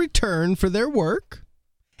fair return for their work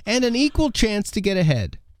and an equal chance to get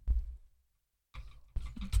ahead.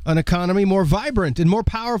 An economy more vibrant and more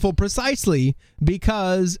powerful precisely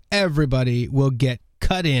because everybody will get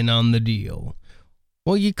cut in on the deal.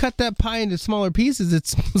 Well, you cut that pie into smaller pieces,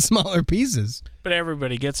 it's smaller pieces. But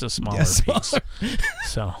everybody gets a smaller piece.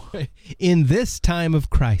 So, in this time of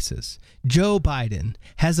crisis, Joe Biden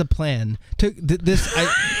has a plan to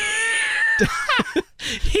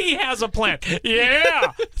he has a plan.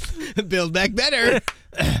 Yeah. Build Back Better.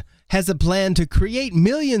 Has a plan to create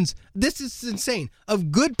millions, this is insane,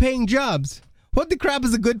 of good-paying jobs. What the crap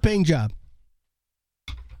is a good-paying job?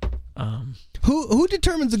 Who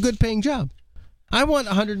determines a good-paying job? I want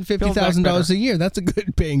 $150,000 a year. That's a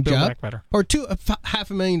good-paying job. Back Better. Or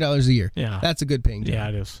 $500,000 a year. Yeah. That's a good-paying job. Yeah,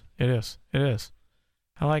 it is. It is. It is.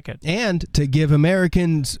 I like it. And to give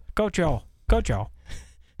Americans... Go, Joe. Go, Joe.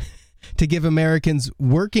 To give Americans'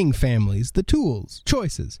 working families the tools,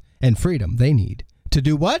 choices, and freedom they need. To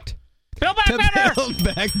do what? Build Back Better! Build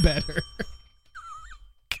Back Better.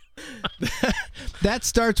 That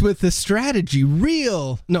starts with the strategy, a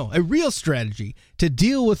real strategy to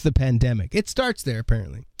deal with the pandemic. It starts there,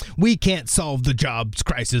 apparently. We can't solve the jobs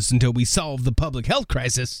crisis until we solve the public health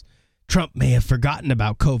crisis. Trump may have forgotten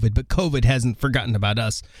about COVID, but COVID hasn't forgotten about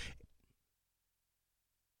us.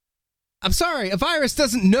 I'm sorry, a virus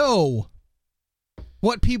doesn't know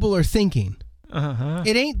what people are thinking.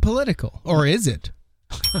 It ain't political, or is it?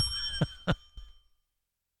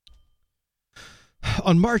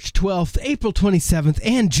 On March 12th, April 27th,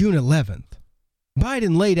 and June 11th,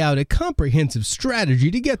 Biden laid out a comprehensive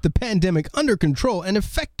strategy to get the pandemic under control and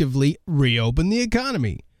effectively reopen the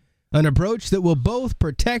economy. An approach that will both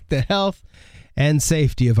protect the health and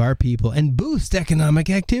safety of our people and boost economic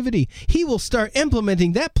activity. He will start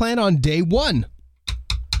implementing that plan on day one.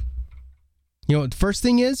 You know what the first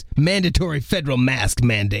thing is? Mandatory federal mask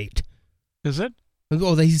mandate. Is it?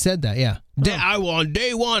 Oh, he said that, yeah. On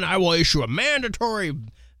day one, I will issue a mandatory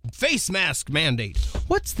face mask mandate.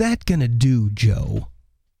 What's that going to do, Joe?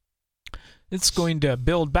 It's going to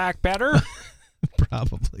build back better?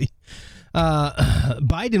 Probably.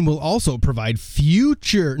 Biden will also provide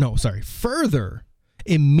further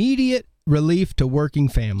immediate relief to working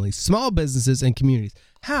families, small businesses, and communities.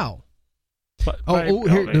 How?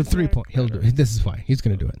 Here, the 3 point. He'll do it. This is why he's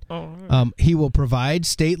going to do it. He will provide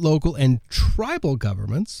state, local, and tribal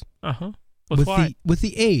governments with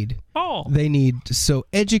the aid they need, so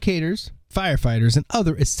educators, firefighters, and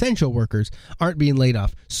other essential workers aren't being laid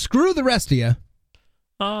off. Screw the rest of you.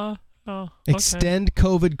 Extend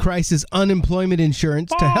COVID crisis unemployment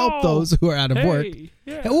insurance to help those who are out of work.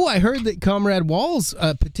 Yeah. Oh, I heard that Comrade Walls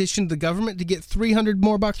petitioned the government to get $300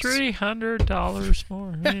 more bucks. $300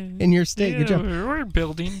 more in your state. Good job. We're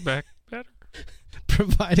building back better.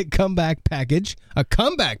 Provide a comeback package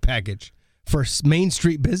for Main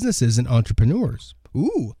Street businesses and entrepreneurs.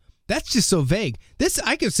 Ooh, that's just so vague.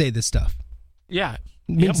 I could say this stuff. Yeah, it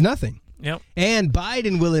means nothing. Yep. And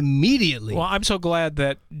Biden will immediately. Well, I'm so glad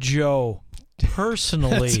that Joe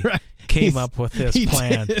personally came up with this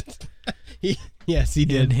plan. Yes, he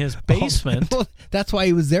did. In his basement. Well, that's why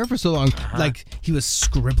he was there for so long. Like, he was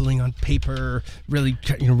scribbling on paper, really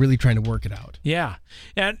trying to work it out. Yeah.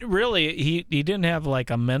 And really, he didn't have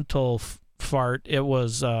like a mental fart. It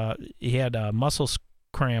was, he had a muscle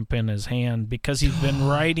cramp in his hand because he's been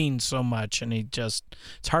writing so much, and it's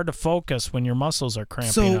hard to focus when your muscles are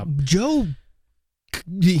cramping up. So Joe,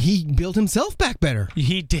 he built himself back better.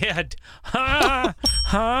 He did. And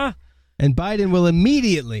Biden will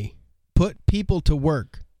immediately put people to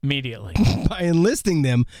work. Immediately. By enlisting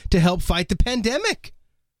them to help fight the pandemic,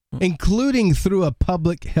 including through a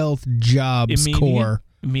public health jobs corps.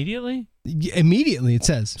 Immediately? Immediately, it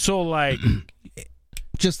says. So, like...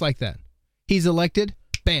 Just like that. He's elected.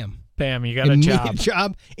 Bam. Bam, you got a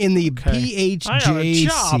job in the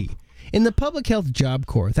PHJC. In the Public Health Job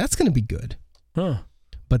Corps. That's going to be good.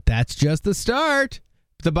 But that's just the start.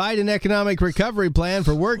 The Biden Economic Recovery Plan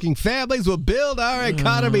for working families will build our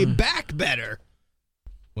economy back better.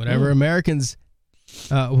 Whenever America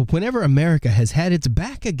has had its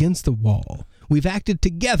back against the wall, we've acted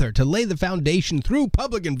together to lay the foundation through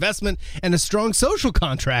public investment and a strong social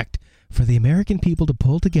contract for the American people to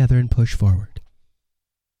pull together and push forward.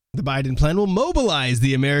 The Biden plan will mobilize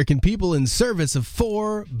the American people in service of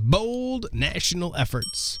 4 bold national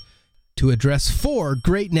efforts to address 4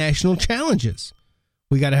 great national challenges.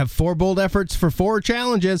 We got to have 4 bold efforts for 4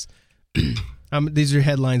 challenges. These are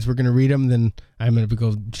headlines. We're going to read them, then I'm going to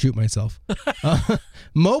go shoot myself.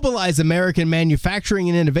 Mobilize American manufacturing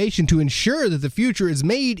and innovation to ensure that the future is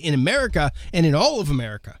made in America and in all of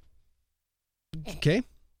America. Okay.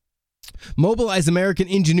 Mobilize American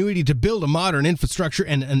ingenuity to build a modern infrastructure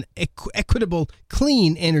and an equitable,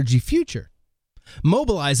 clean energy future.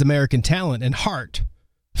 Mobilize American talent and heart.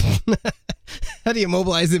 How do you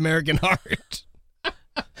mobilize the American heart?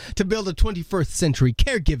 To build a 21st century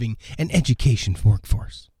caregiving and education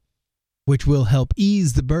workforce, which will help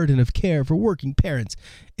ease the burden of care for working parents,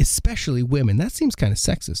 especially women. That seems kind of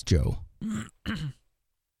sexist, Joe.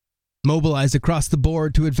 Mobilize across the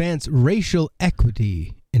board to advance racial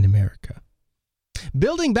equity in America.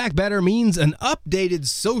 Building Back Better means an updated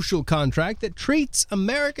social contract that treats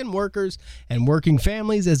American workers and working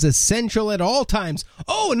families as essential at all times.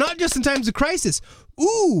 Oh, not just in times of crisis.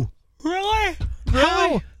 Ooh. Really?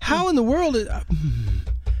 How in the world?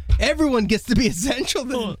 Everyone gets to be essential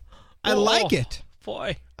then. I like it.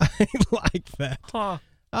 Boy. I like that. Huh.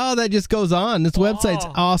 Oh, that just goes on. This website's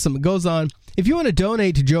awesome. It goes on. If you want to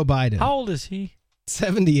donate to Joe Biden. How old is he?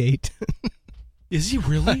 78. Is he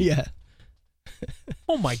really? Yeah.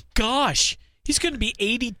 Oh my gosh. He's going to be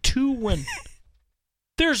 82 when...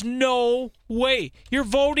 There's no way. You're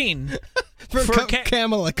voting. for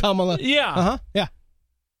Kamala. Yeah. Uh-huh. Yeah.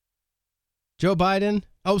 Joe Biden.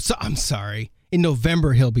 Oh, I'm sorry. In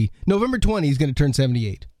November, November 20, he's going to turn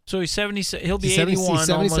 78. So he's 70. He'll be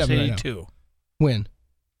 81, almost 82. Right, when?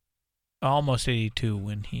 Almost 82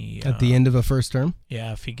 when he... At the end of a first term?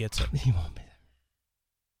 Yeah, if he gets it. He won't be there.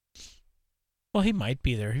 Well, he might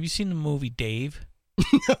be there. Have you seen the movie Dave?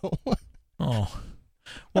 No. Oh.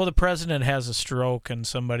 Well, the president has a stroke and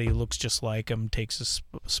somebody who looks just like him takes his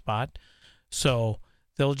spot. So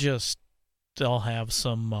they'll have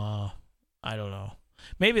some, I don't know.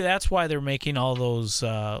 Maybe that's why they're making all those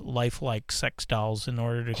lifelike sex dolls in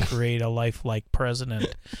order to create a lifelike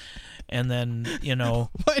president. And then,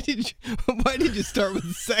 Why did you start with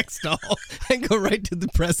a sex doll and go right to the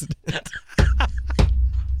president?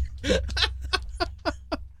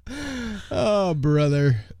 Oh,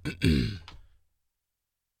 brother.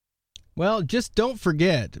 Well, just don't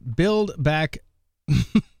forget, build back.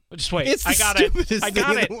 Just wait. It's the stupidest I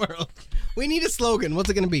got thing it. in the world. We need a slogan. What's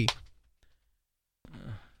it going to be?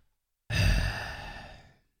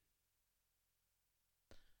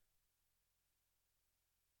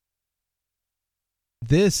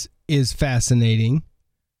 This is fascinating.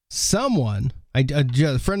 Someone,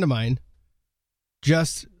 a friend of mine,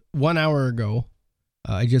 just 1 hour ago,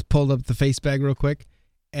 I just pulled up the face bag real quick,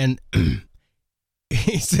 and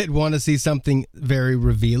he said, want to see something very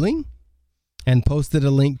revealing? And posted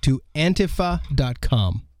a link to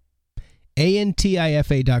Antifa.com.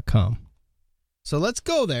 Antifa.com. So let's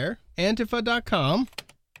go there. Antifa.com.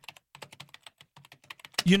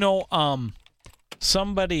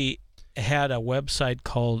 Somebody had a website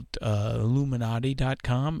called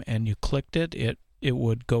Illuminati.com, and you clicked it, it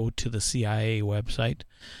would go to the CIA website.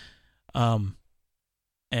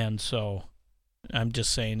 And so I'm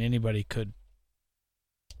just saying anybody could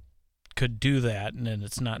do that, and then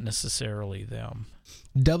it's not necessarily them.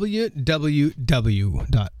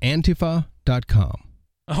 www.antifa.com.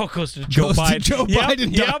 Oh, it goes to Joe Biden. To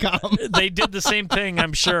JoeBiden.com. Yep. They did the same thing,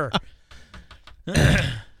 I'm sure.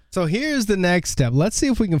 So here's the next step. Let's see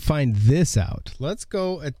if we can find this out. Let's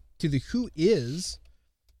go to the Who Is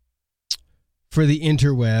for the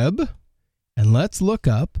interweb, and let's look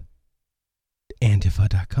up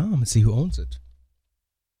Antifa.com and see who owns it.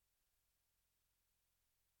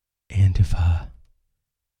 Antifa.com.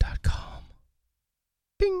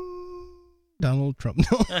 Bing. Donald Trump.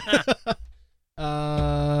 No.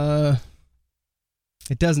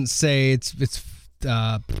 It doesn't say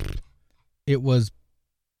it was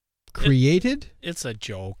created. It's a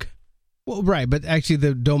joke. Well, right, but actually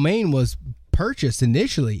the domain was purchased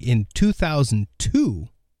initially in 2002.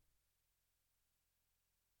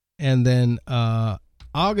 And then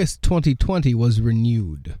August 2020 was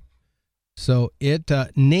renewed. So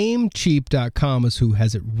namecheap.com is who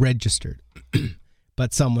has it registered.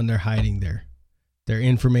 But someone, they're hiding their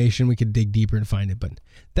information. We could dig deeper and find it, but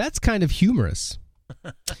that's kind of humorous.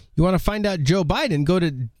 You want to find out Joe Biden, go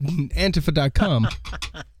to Antifa.com.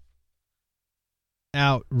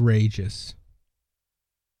 Outrageous.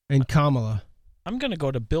 And Kamala. I'm going to go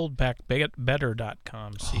to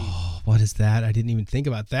buildbackbetter.com. See. Oh, what is that? I didn't even think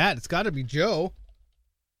about that. It's got to be Joe.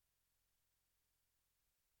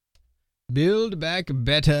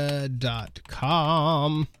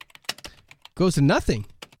 Buildbackbetter.com. Goes to nothing.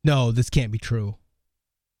 No, this can't be true.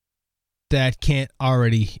 That can't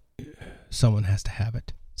already... someone has to have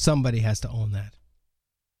it. Somebody has to own that.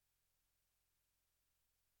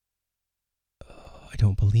 Oh, I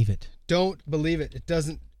don't believe it. Don't believe it. It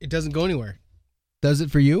doesn't go anywhere. Does it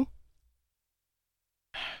for you?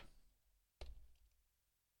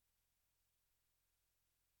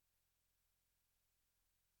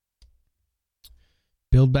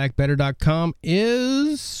 BuildBackBetter.com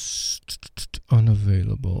is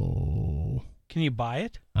unavailable. Can you buy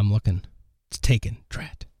it? I'm looking. It's taken.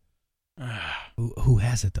 Drat. Who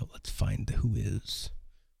has it, though? Let's find the who is.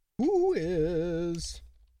 Who is?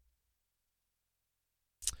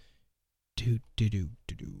 Do.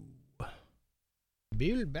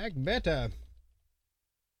 Build Back Better.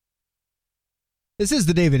 This is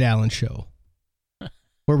the David Allen Show,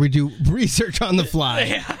 where we do research on the fly.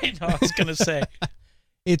 Yeah, I know. I was going to say.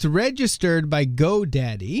 It's registered by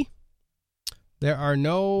GoDaddy.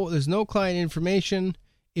 There's no client information.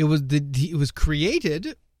 It was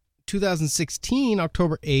created 2016,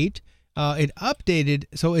 October 8. It updated,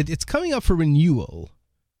 so it's coming up for renewal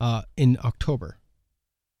in October.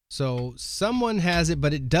 So someone has it,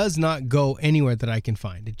 but it does not go anywhere that I can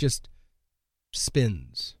find. It just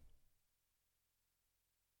spins.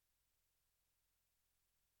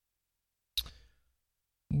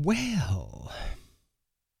 Well.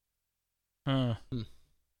 I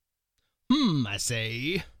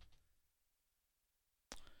say.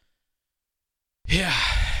 Yeah.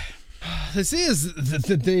 This is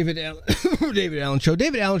the David Allen Show.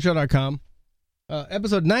 DavidAllenShow.com.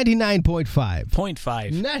 Episode 99.5.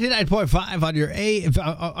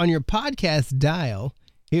 99.5 on your podcast dial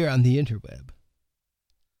here on the interweb.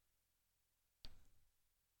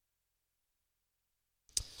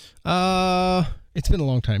 It's been a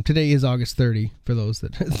long time. Today is August 30 for those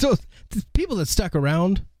that so people that stuck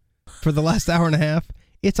around for the last hour and a half.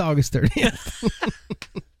 It's August 30th.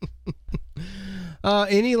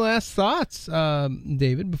 Any last thoughts,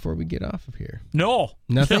 David, before we get off of here? No.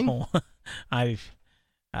 Nothing? No.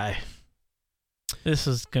 This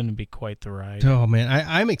is going to be quite the ride. Oh, man.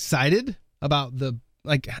 I'm excited about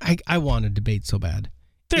I want to debate so bad.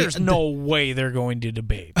 There's no way they're going to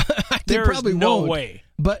debate. There's probably no won't, way.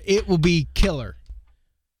 But it will be killer.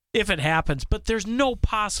 If it happens, but there's no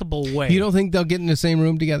possible way. You don't think they'll get in the same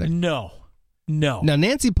room together? No. Now,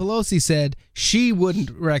 Nancy Pelosi said she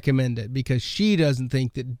wouldn't recommend it because she doesn't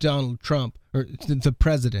think that Donald Trump, or the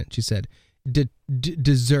president, she said,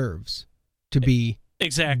 deserves to be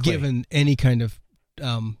given any kind of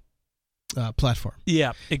platform.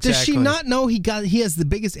 Yeah, exactly. Does she not know he has the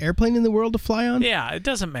biggest airplane in the world to fly on? Yeah, it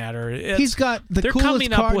doesn't matter. He's got the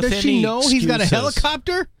coolest car. Does she know he's got a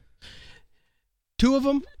helicopter? 2 of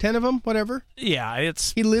them, 10 of them, whatever. Yeah,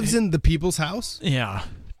 he lives in the people's house. Yeah.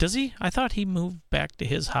 Does he? I thought he moved back to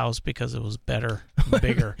his house because it was better, and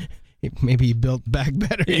bigger. Maybe he built back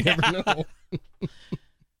better. You never know.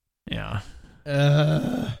 Yeah.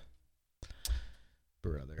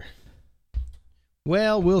 Brother.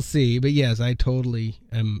 Well, we'll see. But yes, I totally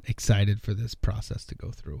am excited for this process to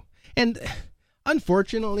go through. And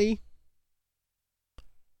unfortunately,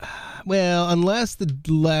 well, unless the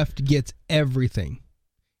left gets everything,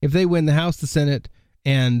 if they win the House, the Senate,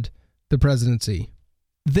 and the presidency,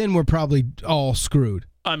 then we're probably all screwed.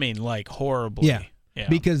 I mean, like horribly. Yeah.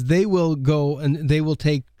 Because they will go and they will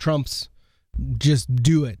take Trump's just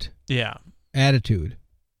do it attitude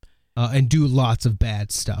and do lots of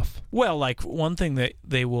bad stuff. Well, like one thing that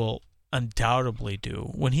they will undoubtedly do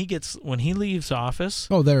when he leaves office.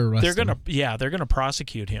 Oh, they're arresting him. They're gonna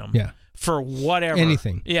prosecute him. Yeah. For whatever.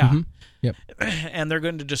 Anything. Yeah. Mm-hmm. Yep. And they're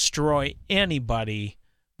going to destroy anybody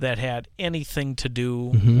that had anything to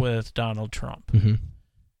do with Donald Trump. Mm-hmm.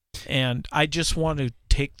 And I just want to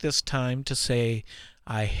take this time to say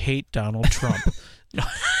I hate Donald Trump.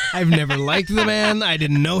 I've never liked the man. I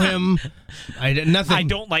didn't know him. Nothing. I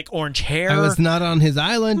don't like orange hair. I was not on his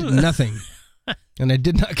island. Nothing. And I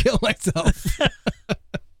did not kill myself.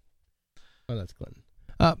 Oh, that's Clinton.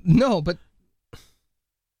 No, but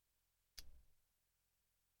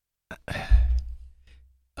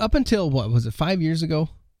up until, what was it, 5 years ago,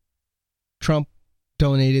 Trump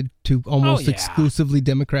donated to almost exclusively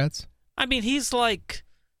Democrats. I mean, he's like...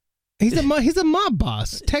 He's a mob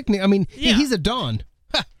boss, technically. I mean, he's a Don.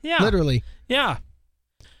 Yeah. Literally. Yeah.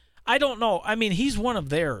 I don't know. I mean, he's one of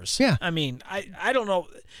theirs. Yeah. I mean, I don't know.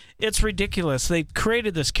 It's ridiculous. They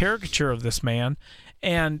created this caricature of this man,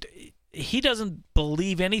 and he doesn't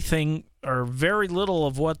believe anything or very little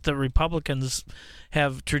of what the Republicans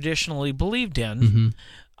have traditionally believed in.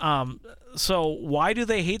 Mm-hmm. So why do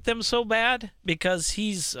they hate them so bad? Because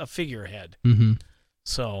he's a figurehead. Mm-hmm.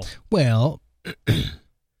 So. Well.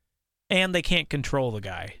 And they can't control the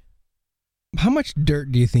guy. How much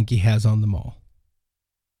dirt do you think he has on them all?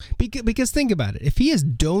 Because think about it. If he has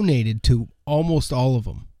donated to almost all of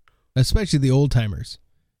them, especially the old timers,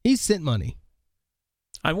 he's sent money.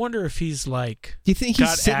 I wonder if he's do you think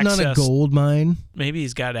he's sitting on a gold mine? Maybe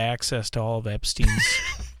he's got access to all of Epstein's.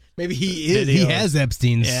 Maybe he is. Videos. He has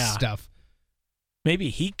Epstein's stuff. Maybe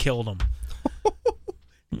he killed him.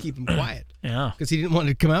 Keep him quiet. Yeah. Because he didn't want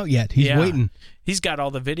it to come out yet. He's waiting. He's got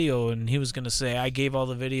all the video, and he was going to say, I gave all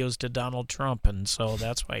the videos to Donald Trump, and so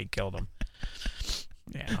that's why he killed him.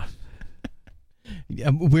 Yeah.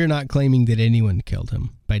 We're not claiming that anyone killed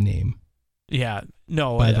him by name. Yeah.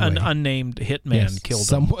 No, an unnamed hitman killed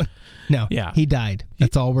him. No, he died.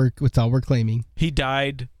 That's all we're claiming. He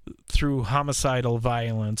died through homicidal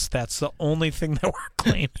violence. That's the only thing that we're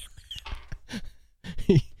claiming.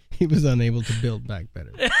 He was unable to build back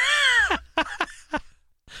better.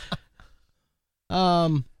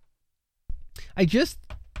 I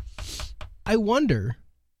wonder.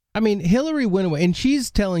 I mean, Hillary went away, and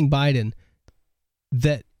she's telling Biden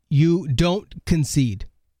that you don't concede.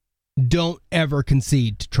 Don't ever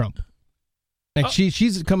concede to Trump.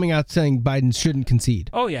 She's coming out saying Biden shouldn't concede.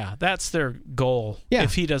 Oh, yeah. That's their goal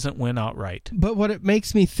if he doesn't win outright. But what it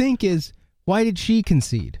makes me think is, why did she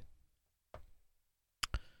concede?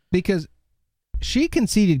 Because she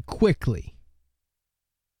conceded quickly.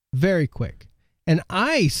 Very quick. And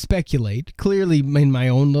I speculate, clearly in my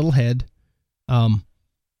own little head,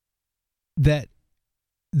 that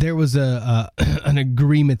there was an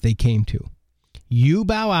agreement they came to. You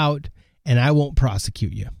bow out, and I won't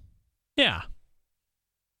prosecute you. Yeah.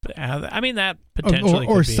 I mean, that potentially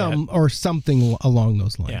could be or something along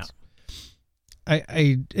those lines.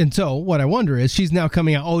 Yeah. And so what I wonder is she's now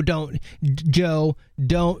coming out. Oh, don't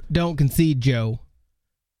concede, Joe.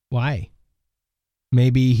 Why?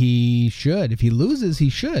 Maybe he should. If he loses, he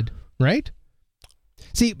should, right?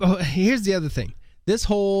 See, here's the other thing. This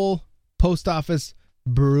whole post office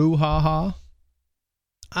brouhaha,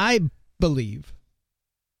 I believe,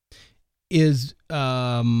 is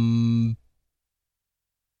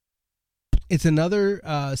it's another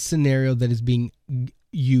scenario that is being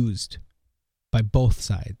used by both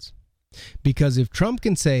sides. Because if Trump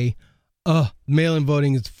can say, mail-in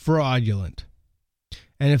voting is fraudulent,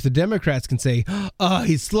 and if the Democrats can say,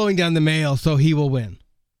 he's slowing down the mail, so he will win.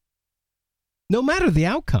 No matter the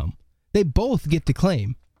outcome, they both get to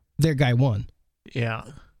claim their guy won. Yeah.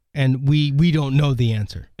 And we don't know the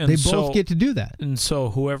answer. And they both get to do that. And so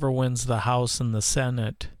whoever wins the House and the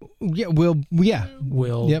Senate will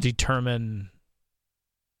determine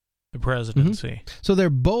the presidency. Mm-hmm. So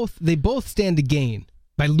they both stand to gain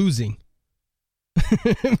by losing.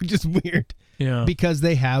 Which is weird. Yeah. Because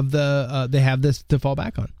they have this to fall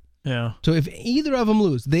back on. Yeah. So if either of them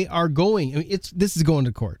lose, they are going. I mean, this is going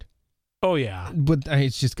to court. Oh yeah. But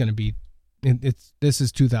it's just going to be. This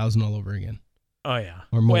is 2000 all over again. Oh yeah.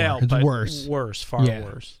 Or more. Well, it's worse. Worse. Far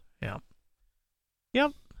worse. Yeah.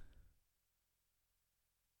 Yep.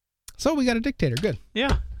 So we got a dictator. Good.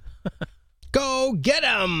 Yeah. Go get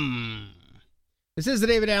him. This is the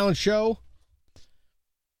David Allen Show.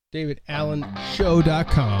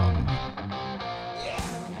 DavidAllenShow.com.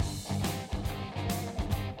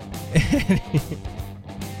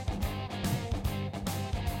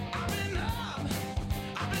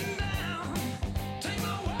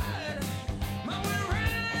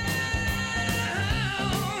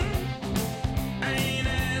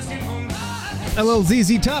 A little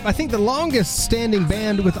ZZ Top. I think the longest standing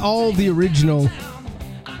band with all the original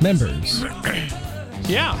members.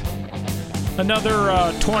 Yeah.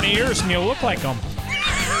 Another 20 years and you'll look like them.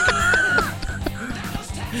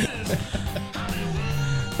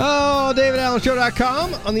 Oh,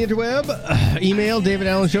 DavidAllenShow.com on the interweb. Email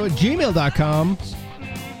DavidAllenShow@gmail.com.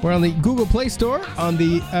 We're on the Google Play Store, on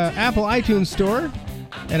the Apple iTunes Store,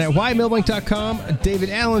 and at YMilbank.com,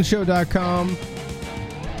 DavidAllenShow.com.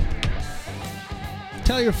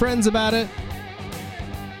 Tell your friends about it.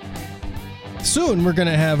 Soon we're going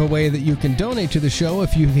to have a way that you can donate to the show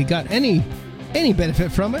if you got any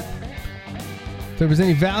benefit from it. If there was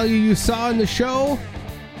any value you saw in the show,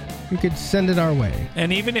 you could send it our way.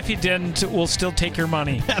 And even if you didn't, we'll still take your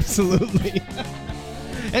money. Absolutely.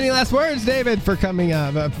 Any last words, David, for coming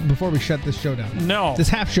before we shut this show down? No. This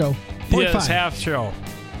half show. Yeah, this half show.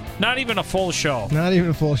 Not even a full show. Not even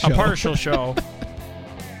a full show. A partial show.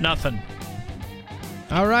 Nothing.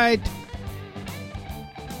 All right.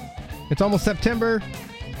 It's almost September.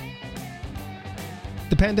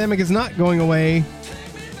 The pandemic is not going away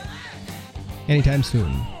anytime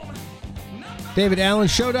soon.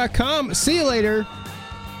 DavidAllenShow.com. See you later.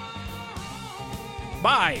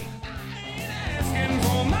 Bye.